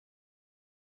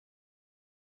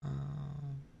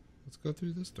 Let's go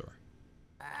through this door.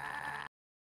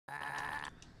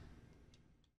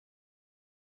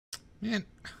 Man.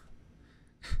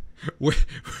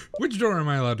 Which door am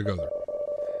I allowed to go through?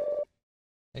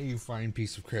 Hey, you fine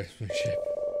piece of craftsmanship.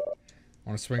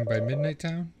 Want to swing by Midnight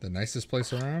Town? The nicest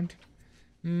place around?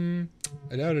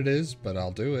 I doubt it is, but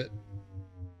I'll do it.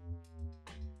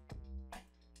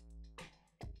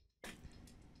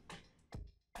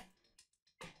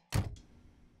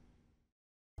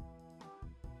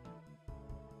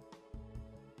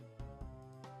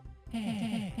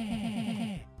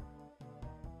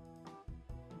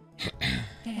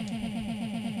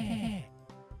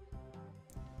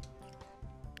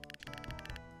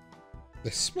 They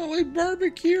smell like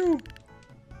barbecue!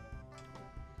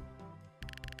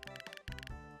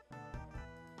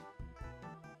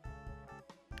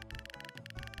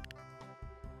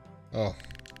 Oh.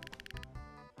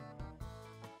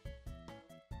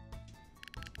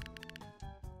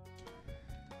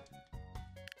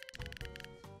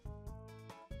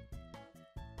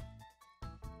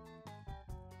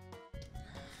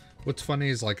 What's funny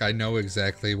is, like, I know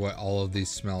exactly what all of these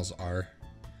smells are.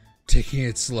 Taking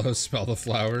it slow, smell the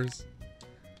flowers.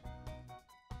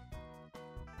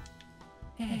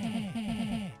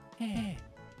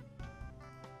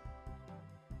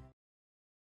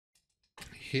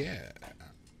 Yeah.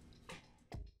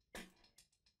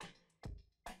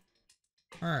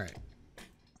 Alright.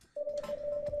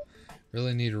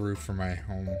 Really need a roof for my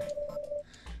home.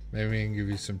 Maybe I can give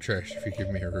you some trash if you give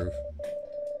me a roof.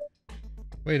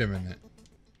 Wait a minute.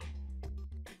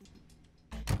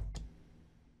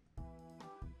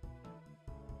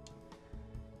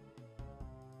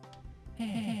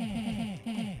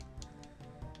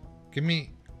 Give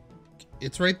me...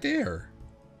 It's right there.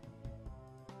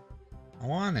 I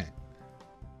want it.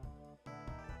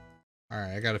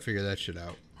 Alright, I gotta figure that shit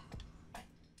out.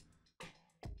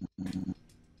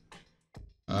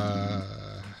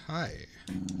 Hi.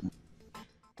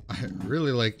 I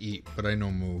really like eat, but I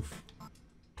know move.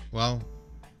 Well,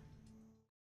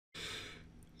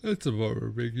 that's a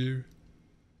barbecue.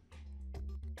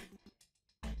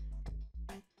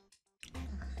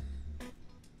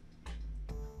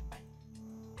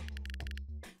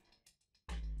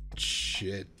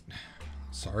 Shit.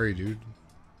 Sorry, dude.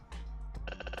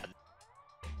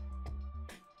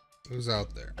 Who's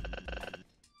out there?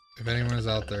 If anyone is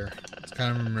out there, it's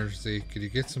kind of an emergency. Could you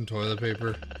get some toilet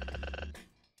paper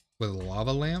with a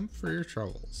lava lamp for your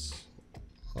troubles?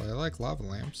 Well, I like lava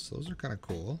lamps. Those are kind of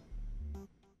cool.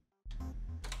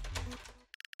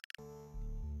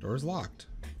 Door's locked.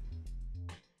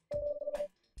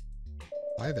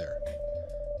 Hi there.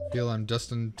 Feel I'm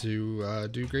destined to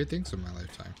do great things in my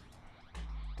lifetime.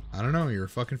 I don't know. You're a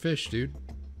fucking fish, dude.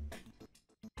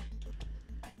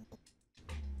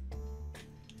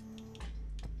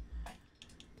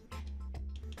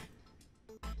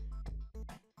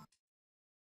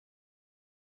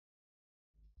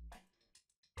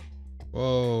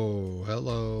 Whoa,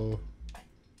 hello.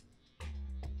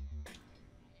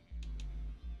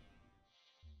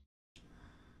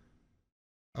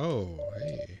 Oh,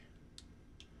 hey.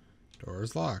 Door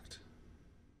is locked.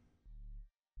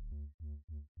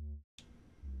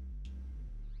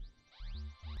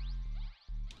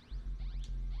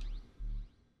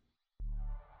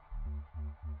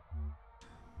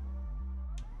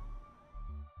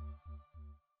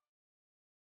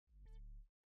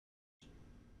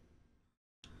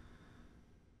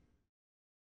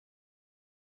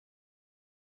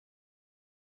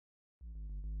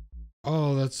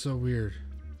 Oh, that's so weird.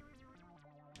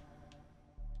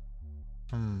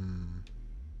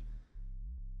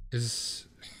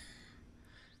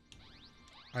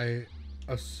 I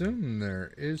assume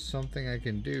there is something I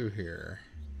can do here.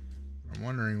 I'm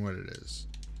wondering what it is.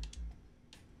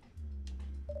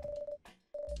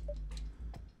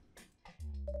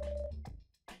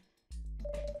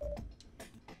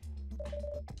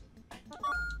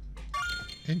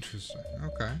 Interesting.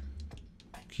 Okay.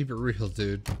 Keep it real,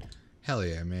 dude. Hell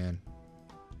yeah, man.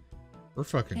 We're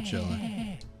fucking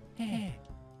chilling.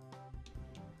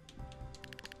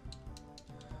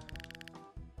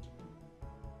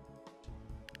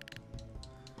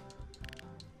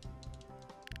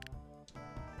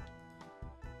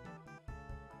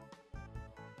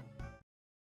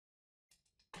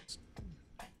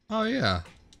 Oh, yeah.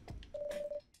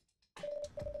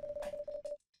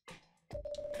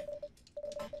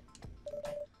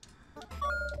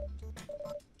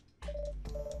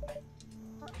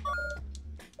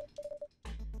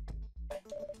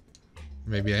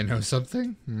 Maybe I know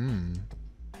something?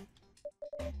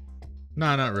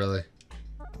 Nah, not really.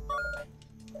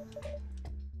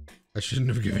 I shouldn't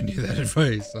have given you that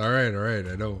advice. Alright, alright.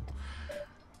 I know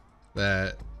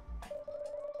that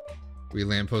we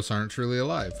lampposts aren't truly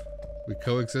alive. We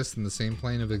coexist in the same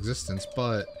plane of existence,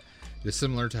 but it is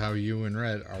similar to how you and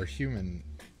Red are human.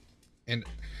 And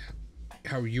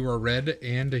how you are Red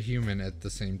and a human at the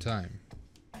same time.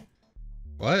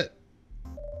 What?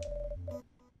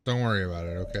 Don't worry about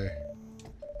it, okay?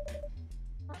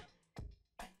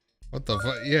 What the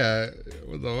fuck? Yeah,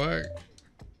 what the fuck?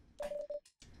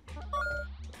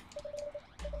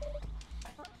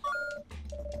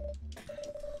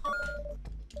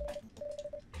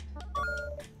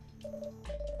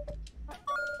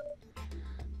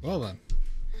 Well then.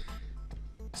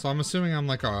 So I'm assuming I'm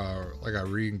like a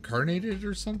reincarnated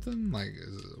or something? Like,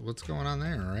 what's going on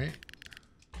there, right?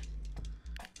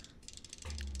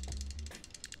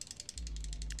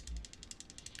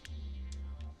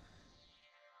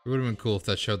 It would have been cool if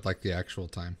that showed like the actual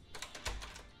time.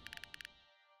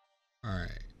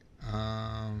 Alright.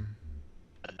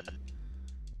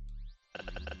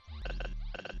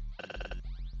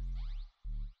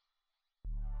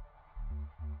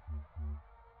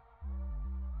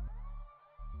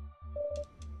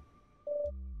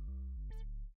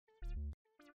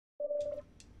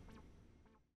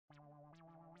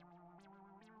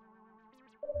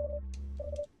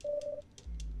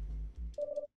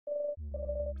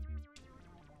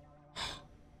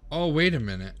 Oh, wait a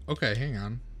minute. Okay, hang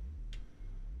on.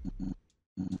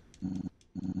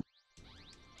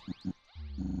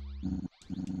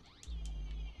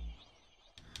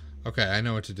 Okay, I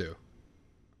know what to do.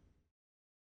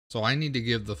 So I need to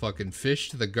give the fucking fish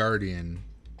to the Guardian.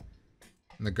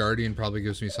 And the Guardian probably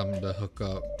gives me something to hook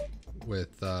up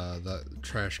with the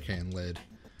trash can lid.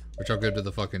 Which I'll give to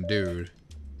the fucking dude.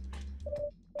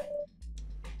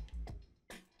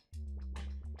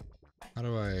 How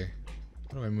do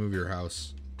I move your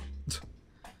house?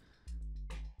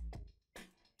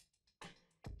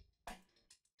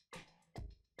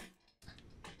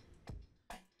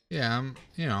 Yeah,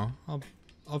 you know,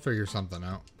 I'll figure something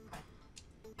out.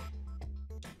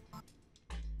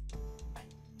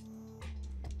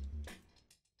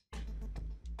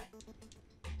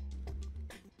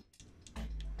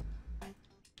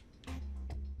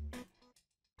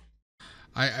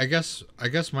 I guess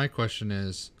my question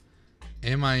is,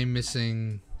 am I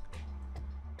missing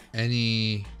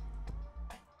any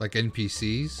like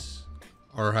NPCs,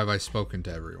 or have I spoken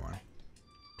to everyone?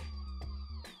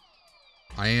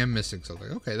 I am missing something.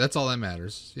 Okay, that's all that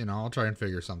matters. You know, I'll try and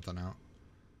figure something out.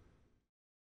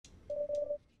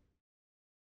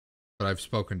 But I've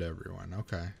spoken to everyone.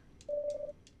 Okay.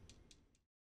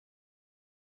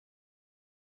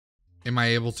 Am I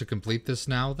able to complete this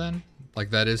now then?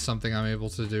 Like that is something I'm able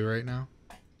to do right now?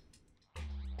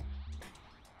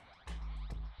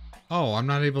 Oh, I'm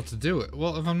not able to do it.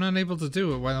 Well, if I'm not able to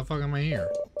do it, why the fuck am I here?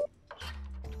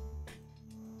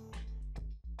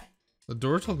 The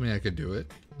door told me I could do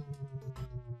it.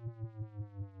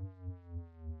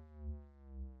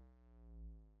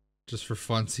 Just for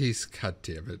funsies? God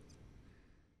damn it.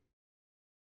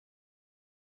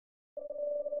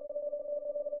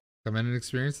 Come in and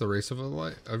experience the race of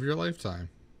your lifetime.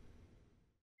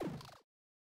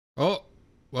 Oh!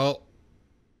 Well.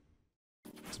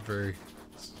 It's very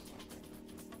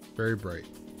bright.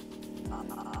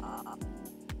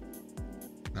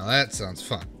 Now that sounds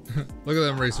fun. Look at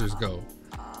them racers go.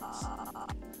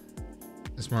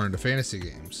 It's more into fantasy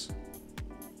games.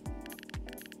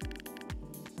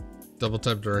 Double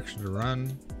tap direction to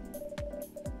run.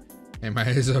 Hey, my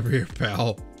eyes over here,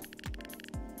 pal.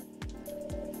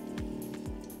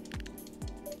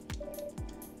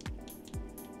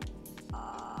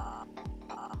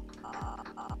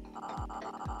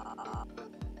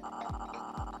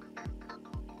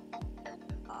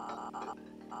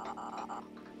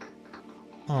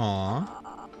 Aww.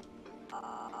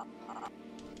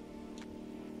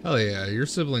 Hell yeah, your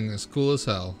sibling is cool as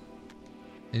hell.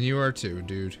 And you are too,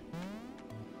 dude.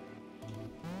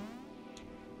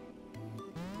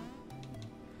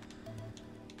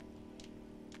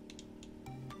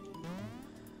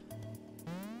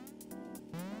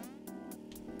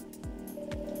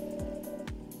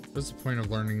 What's the point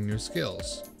of learning new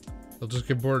skills? You'll just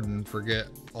get bored and forget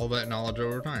all that knowledge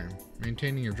over time.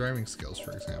 Maintaining your driving skills,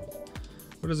 for example.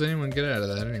 What does anyone get out of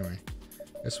that anyway?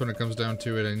 Guess when it comes down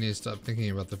to it, I need to stop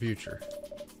thinking about the future.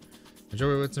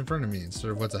 Enjoy what's in front of me instead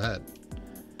of what's ahead.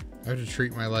 I have to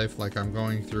treat my life like I'm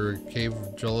going through a cave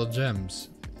of jeweled gems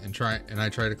and I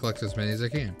try to collect as many as I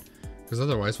can. Because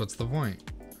otherwise, what's the point?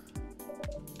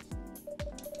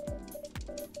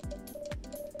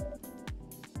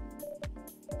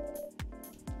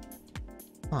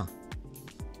 Huh.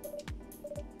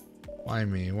 Why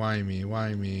me? Why me?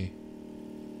 Why me?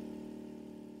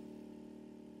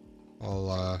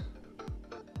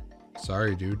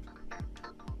 Sorry, dude.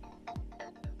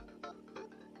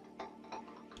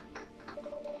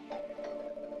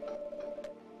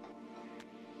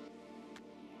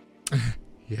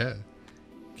 Yeah.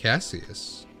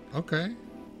 Cassius. Okay.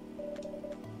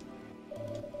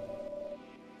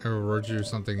 I will reward you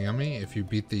something yummy if you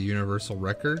beat the universal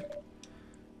record.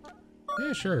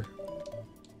 Yeah, sure.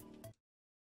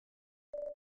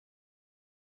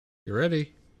 You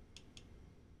ready?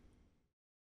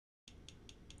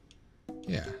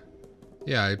 Yeah.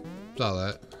 Yeah, I saw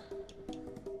that.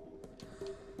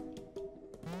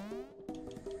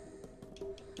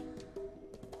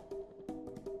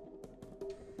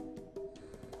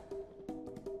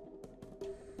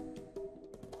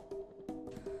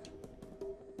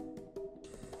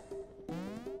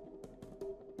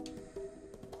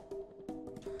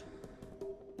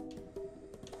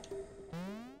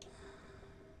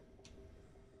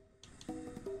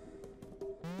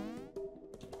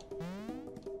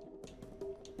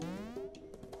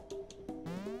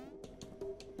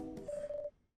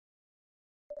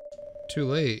 too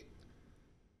late.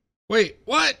 Wait,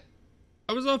 what?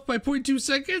 I was off by 0.2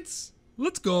 seconds?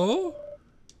 Let's go.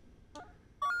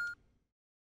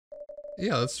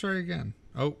 Yeah, let's try again.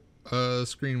 Oh,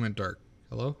 screen went dark.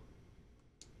 Hello?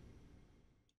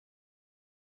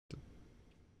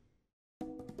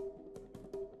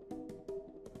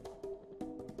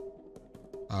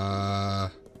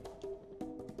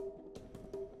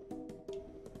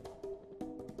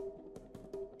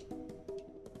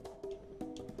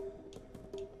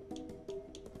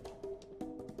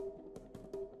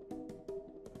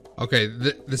 Okay,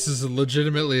 this is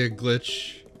legitimately a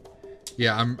glitch.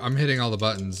 Yeah, I'm hitting all the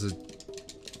buttons.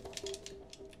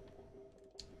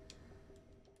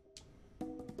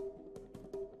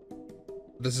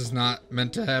 This is not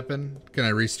meant to happen. Can I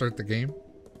restart the game?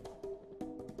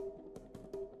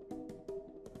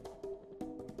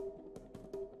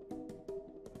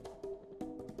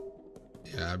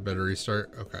 Yeah, I better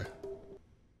restart. Okay.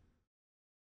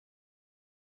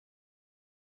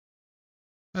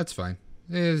 That's fine.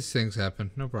 Yeah, these things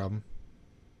happen. No problem.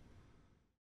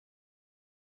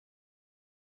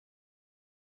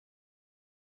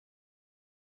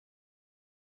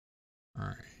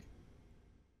 Alright.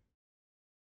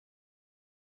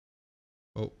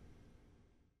 Oh.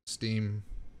 Steam.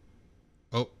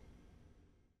 Oh.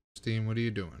 Steam, what are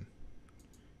you doing?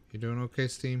 You doing okay,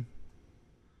 Steam?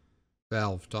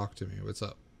 Valve, talk to me. What's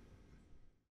up?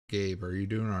 Gabe, are you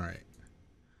doing alright?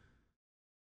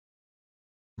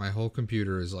 My whole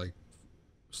computer is like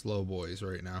slow boys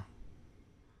right now.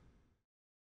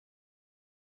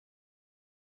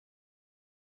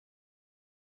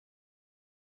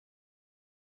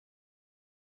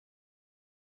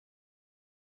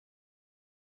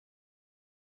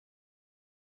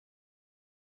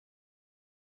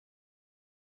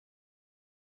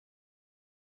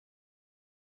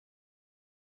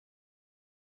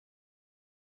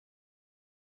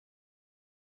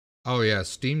 Oh yeah,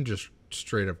 Steam just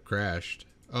straight up crashed.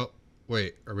 Oh,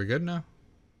 wait, are we good now?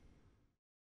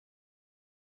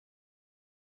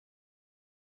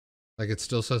 Like it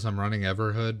still says I'm running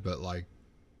Everhood, but like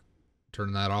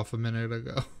turned that off a minute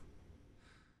ago.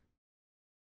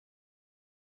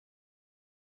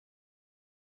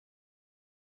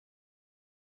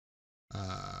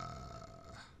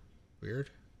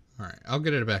 Weird. Alright, I'll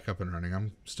get it back up and running.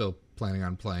 I'm still planning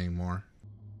on playing more.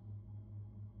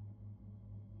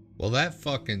 Well, that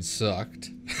fucking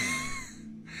sucked.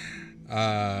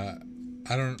 I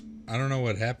don't know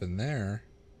what happened there.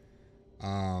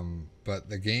 But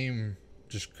the game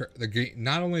just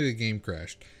not only the game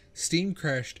crashed, Steam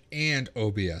crashed and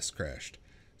OBS crashed.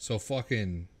 So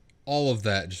fucking all of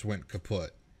that just went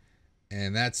kaput.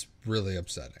 And that's really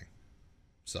upsetting.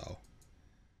 So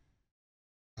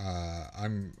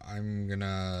I'm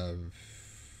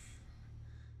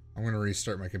gonna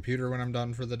restart my computer when I'm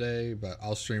done for the day, but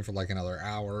I'll stream for like another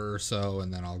hour or so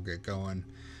and then I'll get going.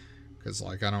 Cause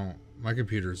like my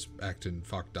computer's acting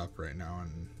fucked up right now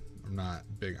and I'm not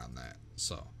big on that.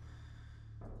 So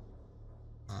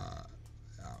I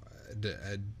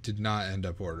did not end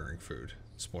up ordering food.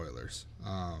 Spoilers.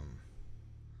 All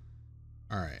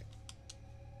right.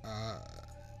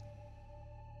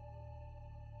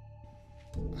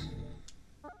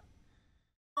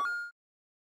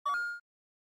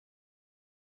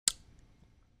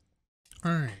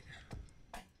 All right.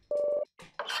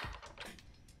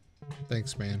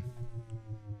 Thanks, man.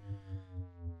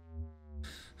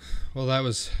 Well, that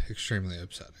was extremely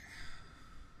upsetting.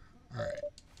 All right.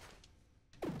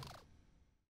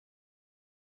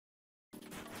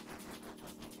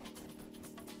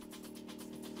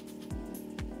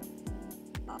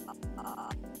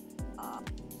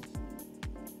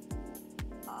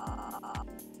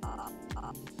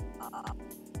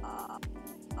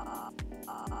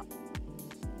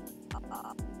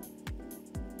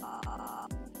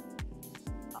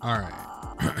 All right.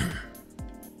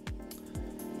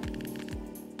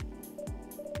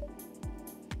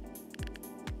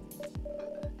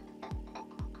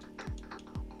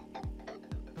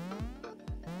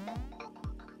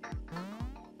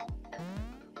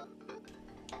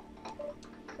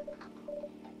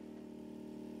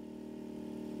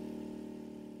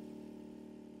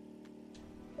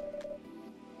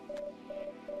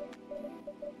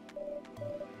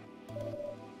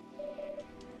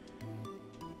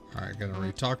 Alright, gonna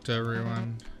re-talk to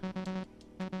everyone.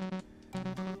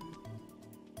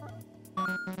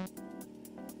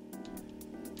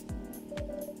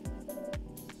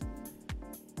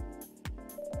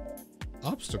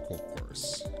 Obstacle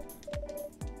course.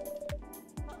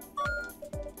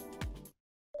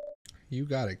 You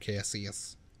got it,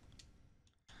 Cassius.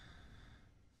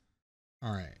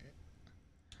 Alright.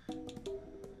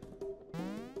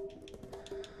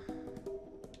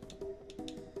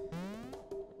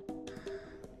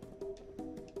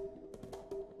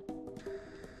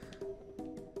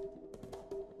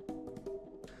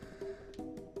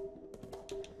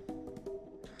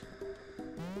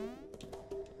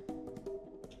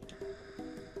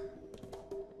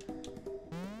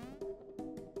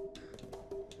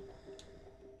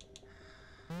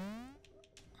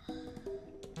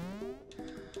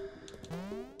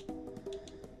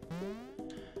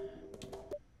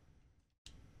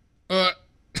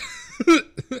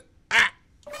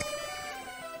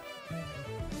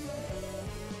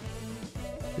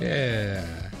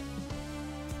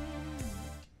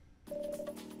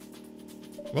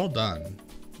 Well done.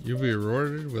 You'll be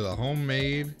rewarded with a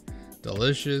homemade,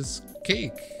 delicious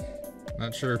cake.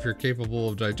 Not sure if you're capable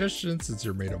of digestion since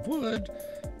you're made of wood,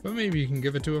 but maybe you can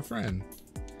give it to a friend.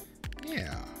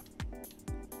 Yeah.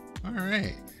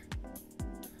 Alright.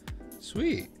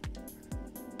 Sweet.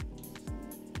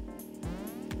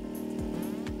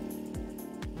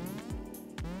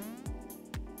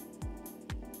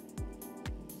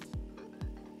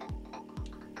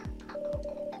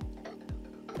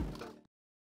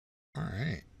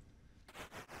 Alright.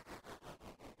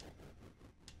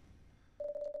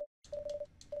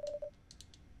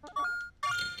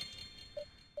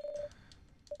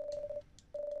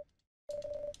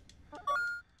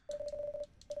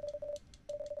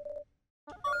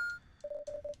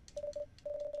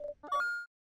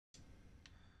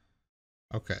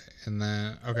 Okay, and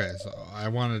then, okay, so I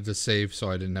wanted to save so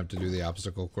I didn't have to do the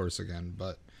obstacle course again,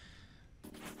 but...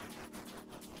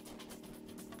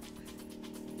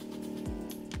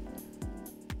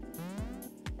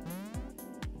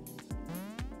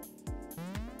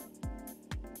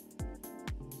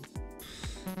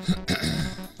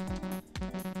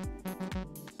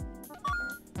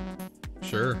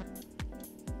 Sure.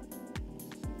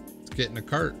 Let's get in a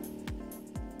cart.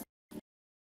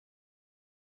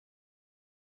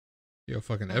 Yo,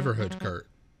 fucking Everhood cart.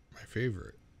 My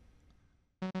favorite.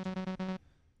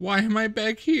 Why am I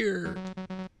back here?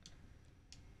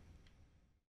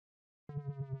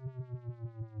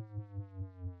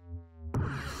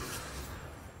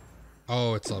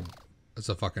 Oh, it's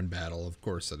a fucking battle. Of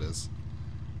course it is.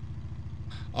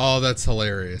 Oh, that's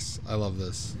hilarious. I love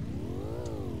this.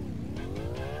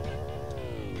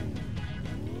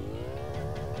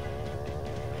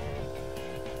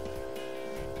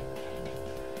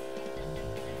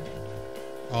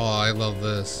 Oh, I love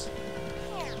this.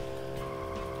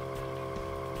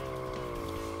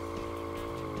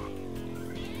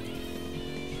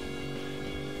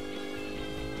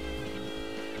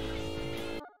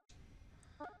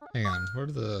 Hang on, what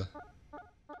are the...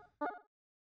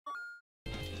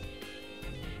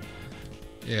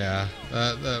 Yeah,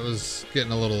 that was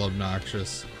getting a little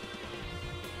obnoxious.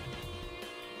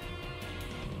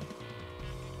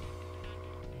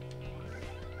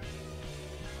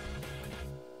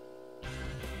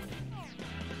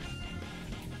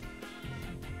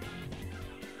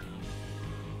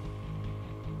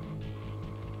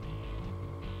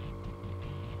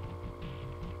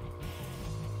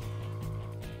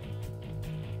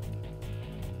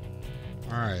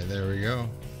 Alright, there we go.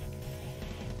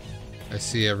 I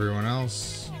see everyone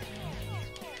else.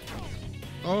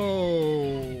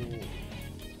 Oh!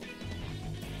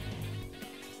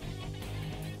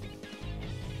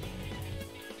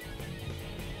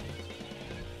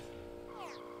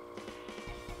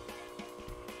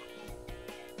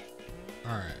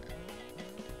 Alright.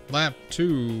 Lap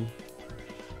 2.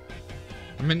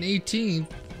 I'm in 18th.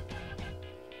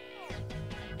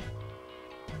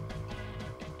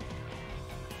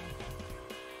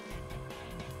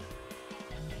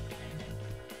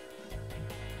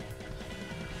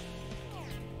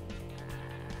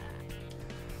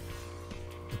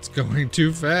 It's going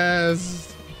too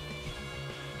fast.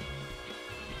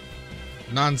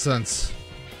 Nonsense.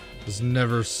 There's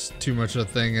never too much a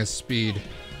thing as speed.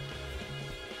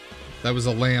 That was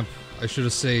a lamp. I should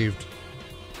have saved.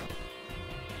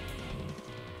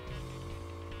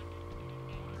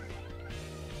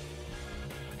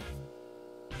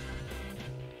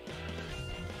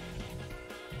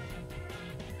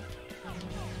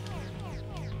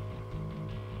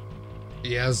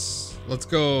 Yes. Let's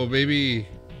go, baby.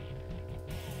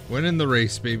 Winning the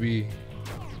race, baby.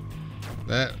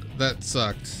 That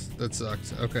sucked. That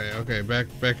sucked. Okay,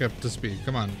 back up to speed.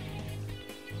 Come on.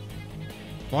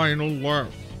 Final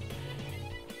lap.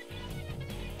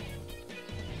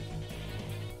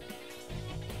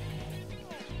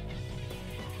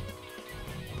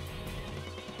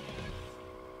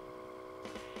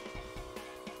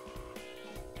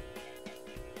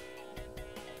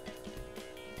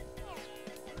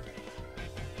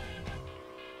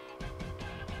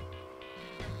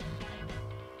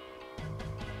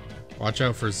 Watch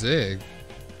out for Zig.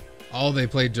 Oh, they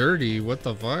play dirty. What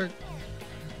the fuck?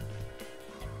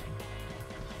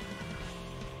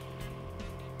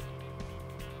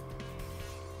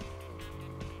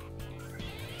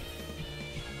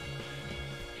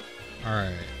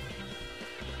 Alright.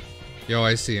 Yo,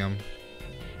 I see them.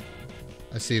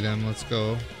 I see them. Let's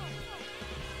go.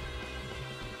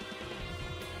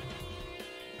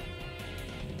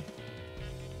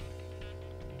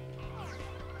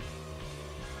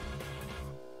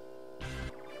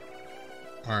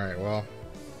 Alright, well,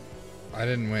 I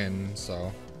didn't win,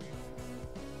 so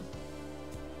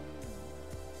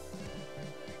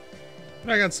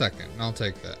But I got second, and I'll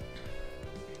take that.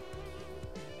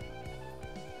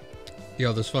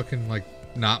 Yo, this fucking, like,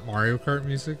 not Mario Kart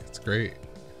music, it's great.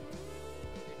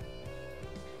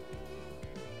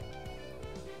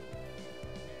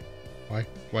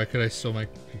 Why could I still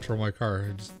control my car?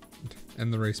 Just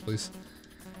end the race, please.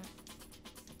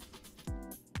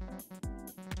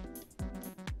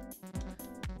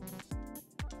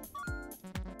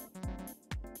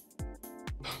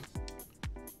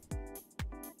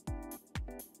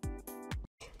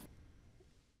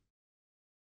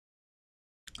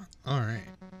 All right.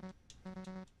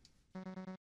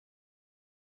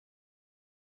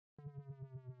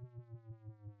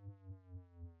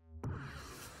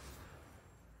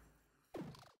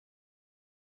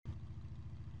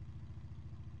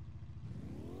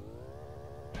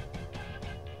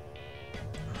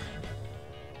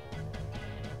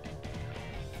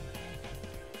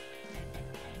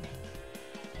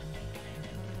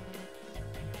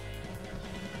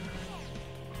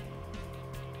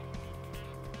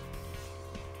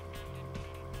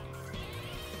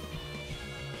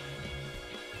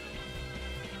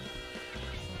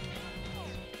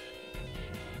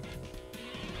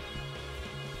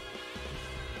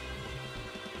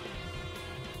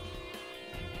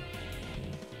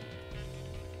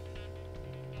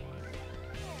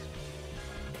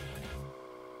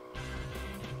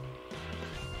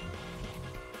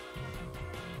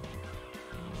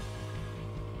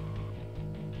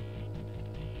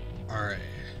 Alright,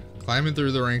 climbing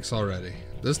through the ranks already.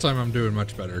 This time I'm doing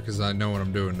much better because I know what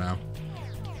I'm doing now.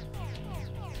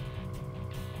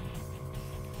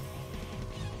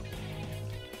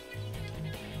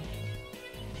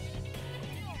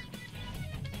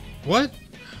 What?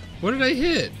 What did I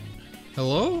hit?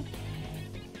 Hello?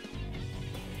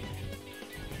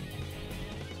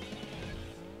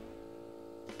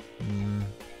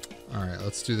 Alright,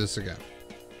 let's do this again.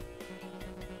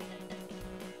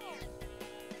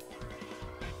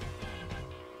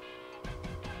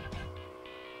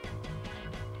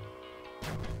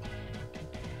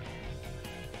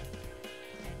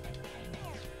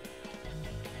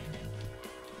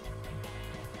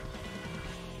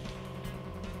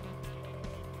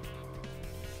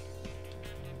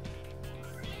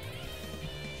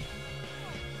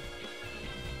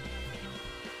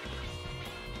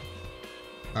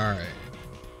 Alright.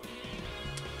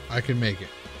 I can make it.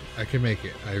 I can make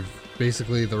it. I've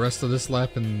basically the rest of this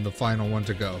lap and the final one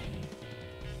to go.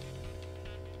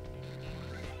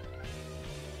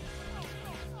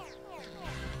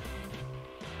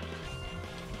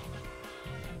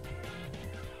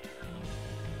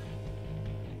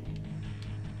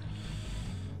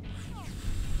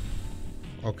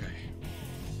 Okay.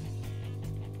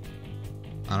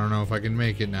 I don't know if I can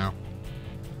make it now.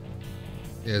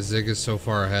 Yeah, Zig is so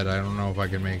far ahead, I don't know if I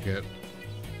can make it.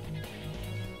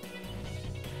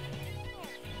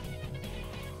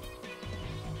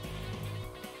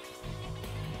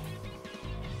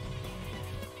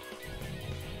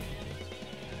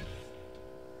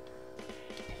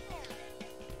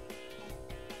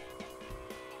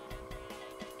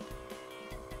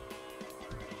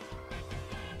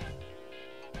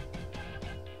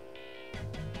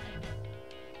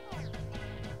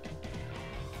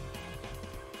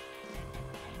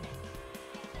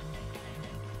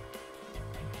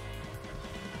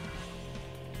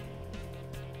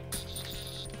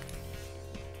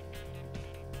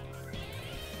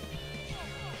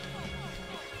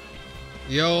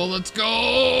 Yo, let's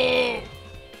go!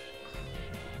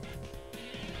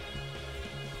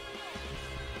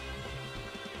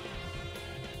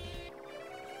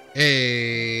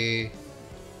 Hey!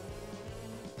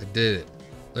 I did it.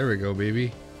 There we go,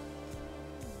 baby.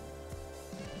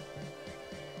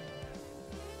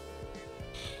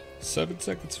 Seven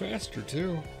seconds faster,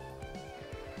 too.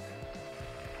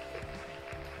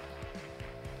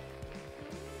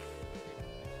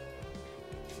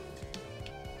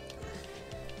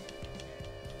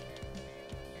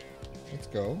 Let's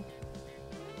go.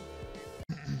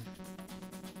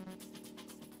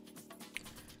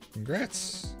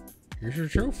 Congrats. Here's your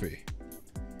trophy.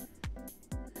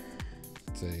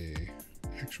 It's a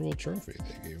actual trophy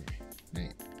they gave me.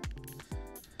 Neat.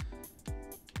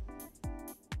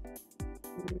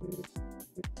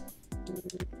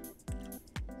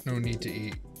 No need to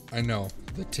eat. I know.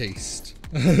 The taste.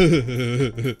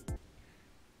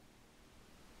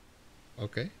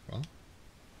 Okay, well.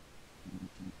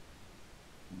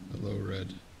 Hello,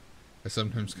 Red. I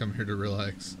sometimes come here to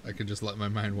relax. I can just let my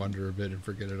mind wander a bit and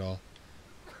forget it all.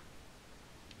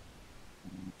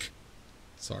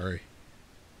 Sorry.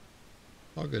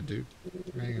 All good, dude.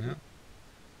 We're hanging out.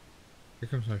 Here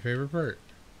comes my favorite part.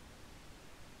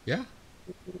 Yeah.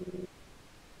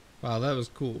 Wow, that was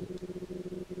cool.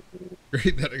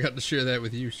 Great that I got to share that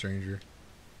with you, stranger.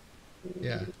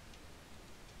 Yeah.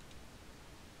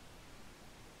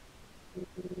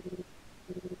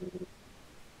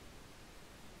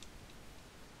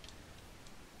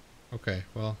 Okay,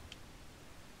 well,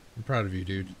 I'm proud of you,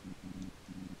 dude.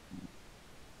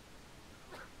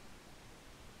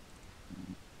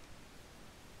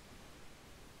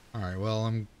 Alright, well,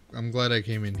 I'm glad I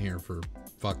came in here for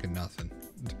fucking nothing.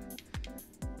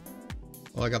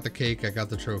 Well, I got the cake, I got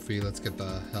the trophy. Let's get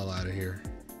the hell out of here.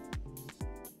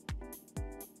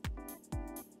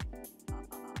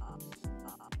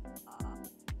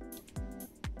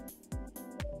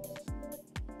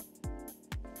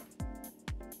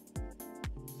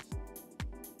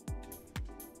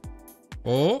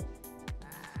 Oh!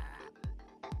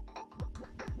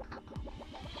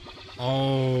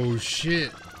 Oh,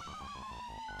 shit.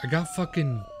 I got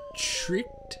fucking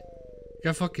tricked?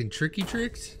 Got fucking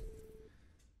tricked?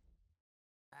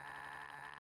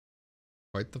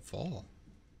 Quite the fall.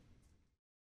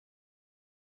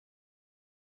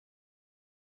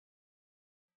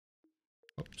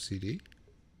 Oh, CD.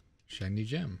 Shiny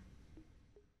gem.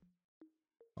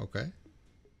 Okay.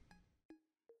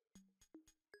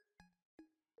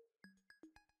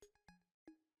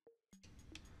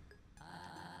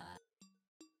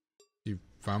 You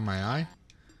found my eye?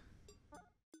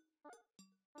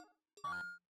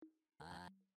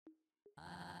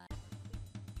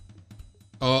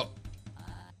 Oh.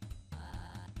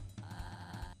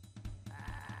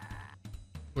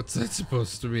 What's that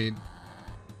supposed to mean?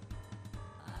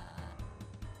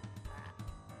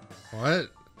 What?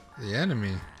 The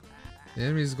enemy. The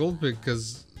enemy's gold pig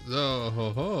because... Oh, ho,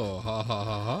 ho, ha, ha,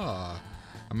 ha, ha.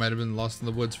 I might have been lost in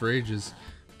the woods for ages,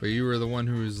 but you were the one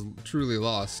who is truly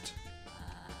lost.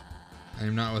 I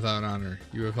am not without honor.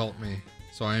 You have helped me,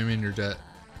 so I am in your debt.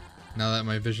 Now that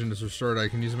my vision is restored, I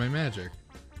can use my magic.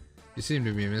 You seem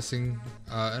to be missing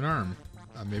an arm.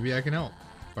 Maybe I can help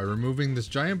by removing this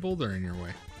giant boulder in your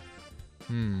way.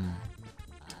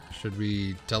 Should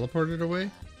we teleport it away?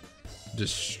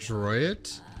 Destroy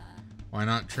it? Why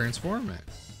not transform it?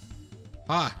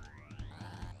 Ah!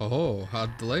 Oh, how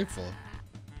delightful.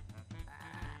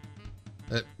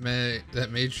 That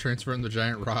mage transformed the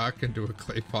giant rock into a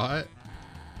clay pot?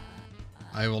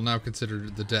 I will now consider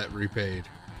the debt repaid.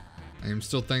 I am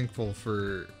still thankful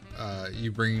for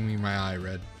you bringing me my eye,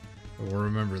 Red. I will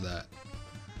remember that.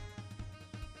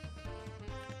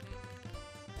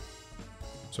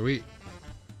 Sweet.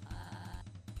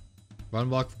 I've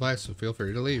unblocked the place, so feel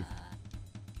free to leave.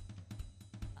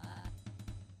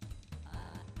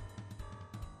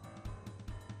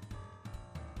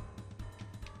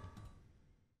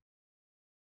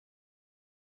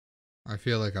 I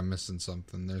feel like I'm missing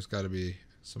something. There's got to be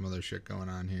some other shit going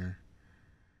on here.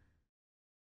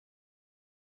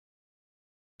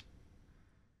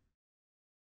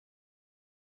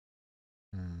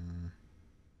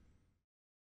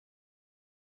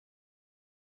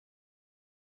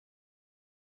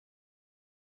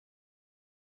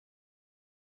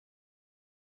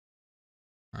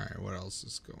 Alright, what else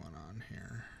is going on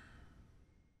here?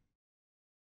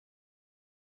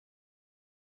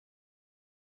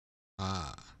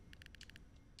 Ah.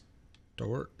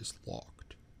 Door is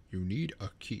locked. You need a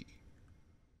key.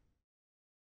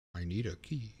 I need a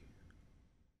key.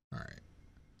 Alright.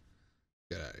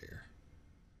 Get out of here.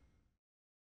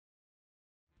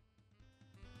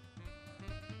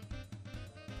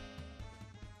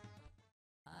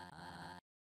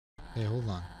 Hey, hold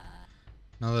on.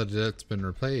 Now that it's been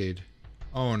repaid.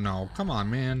 Oh no, come on,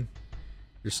 man.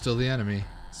 You're still the enemy.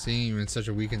 Seeing you in such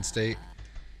a weakened state,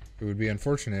 it would be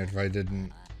unfortunate if I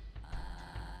didn't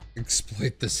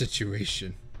exploit the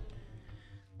situation.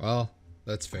 Well,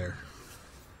 that's fair.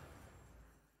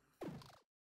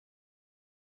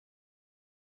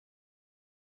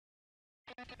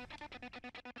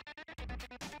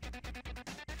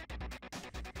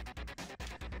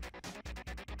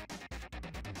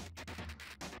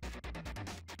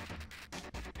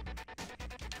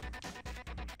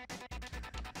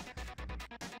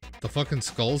 The fucking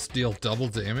skulls deal double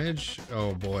damage?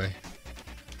 Oh boy.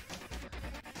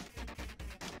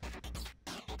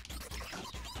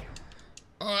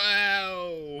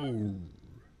 Oh!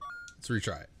 Let's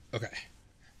retry it. Okay.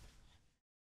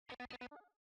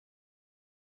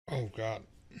 Oh god.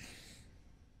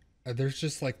 There's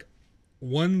just like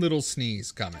one little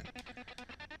sneeze coming.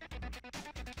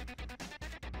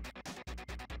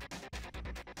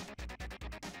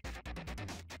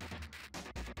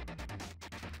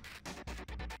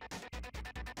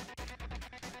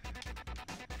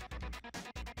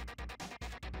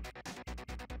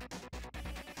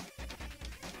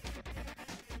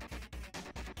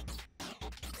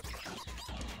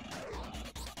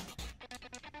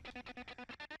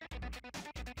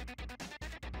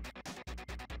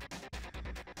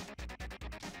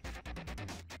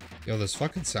 Yo, this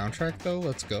fucking soundtrack though,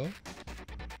 let's go.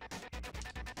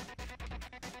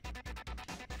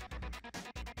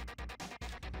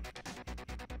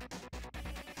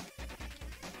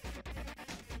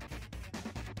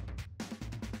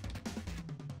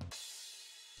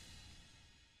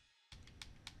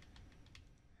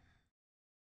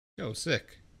 Yo,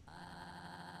 sick.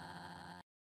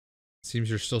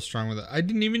 Seems you're still strong with it. I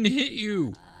didn't even hit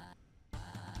you.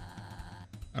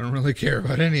 I don't really care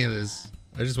about any of this.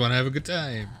 I just want to have a good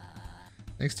time.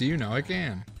 Thanks to you, now I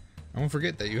can. I won't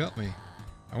forget that you helped me.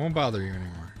 I won't bother you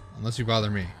anymore, unless you bother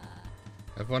me.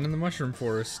 Have fun in the mushroom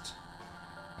forest.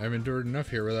 I've endured enough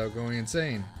here without going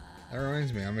insane. That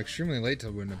reminds me, I'm extremely late to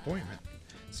an appointment.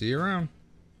 See you around.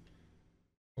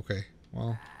 Okay,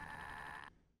 well...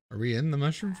 Are we in the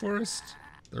mushroom forest?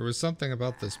 There was something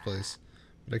about this place,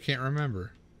 but I can't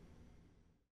remember.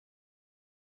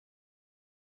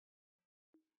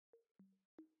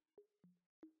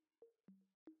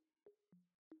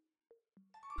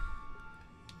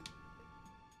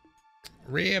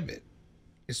 Rabbit.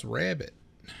 It's Rabbit.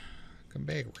 Come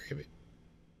back, Rabbit.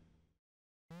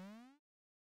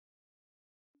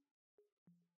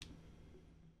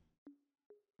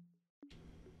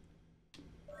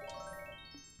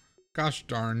 Gosh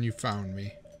darn, you found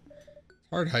me. It's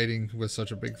hard hiding with such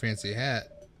a big fancy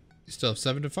hat. You still have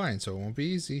 7 to find, so it won't be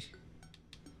easy.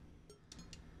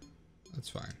 That's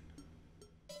fine.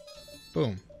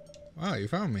 Boom. Wow, you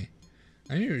found me.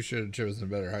 I knew you should have chosen a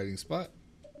better hiding spot.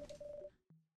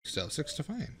 You still have 6 to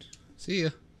find. See ya.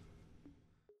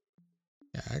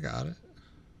 Yeah, I got it.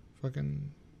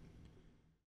 Fucking...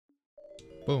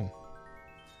 Boom.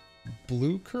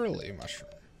 Blue curly mushroom.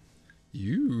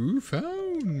 You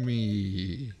found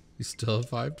me. You still have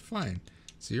 5 to find.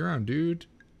 See you around, dude.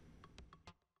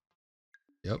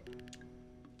 Yep.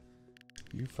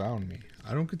 You found me.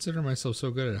 I don't consider myself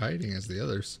so good at hiding as the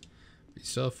others. But you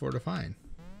still have 4 to find.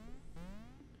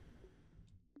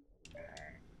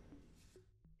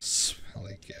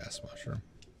 Smelly gas mushroom.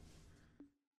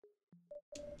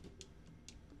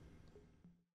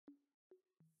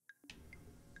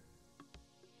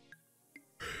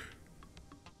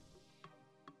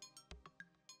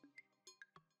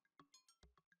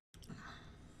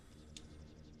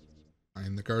 I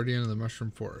am the guardian of the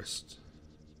mushroom forest.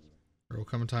 There will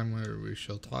come a time where we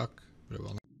shall talk, but it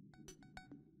will not.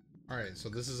 Alright, so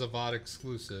this is a VOD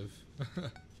exclusive.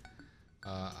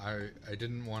 I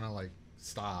didn't want to like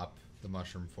stop the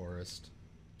mushroom forest,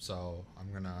 so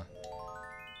I'm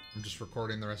just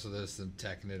recording the rest of this and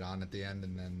tacking it on at the end,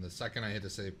 and then the second I hit the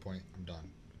save point, I'm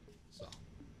done.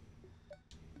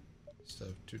 So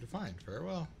 2 to find.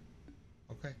 Farewell.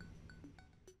 Okay.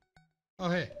 Oh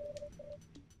hey.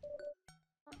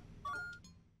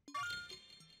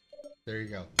 There you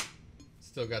go.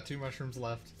 Still got 2 mushrooms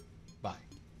left. Bye.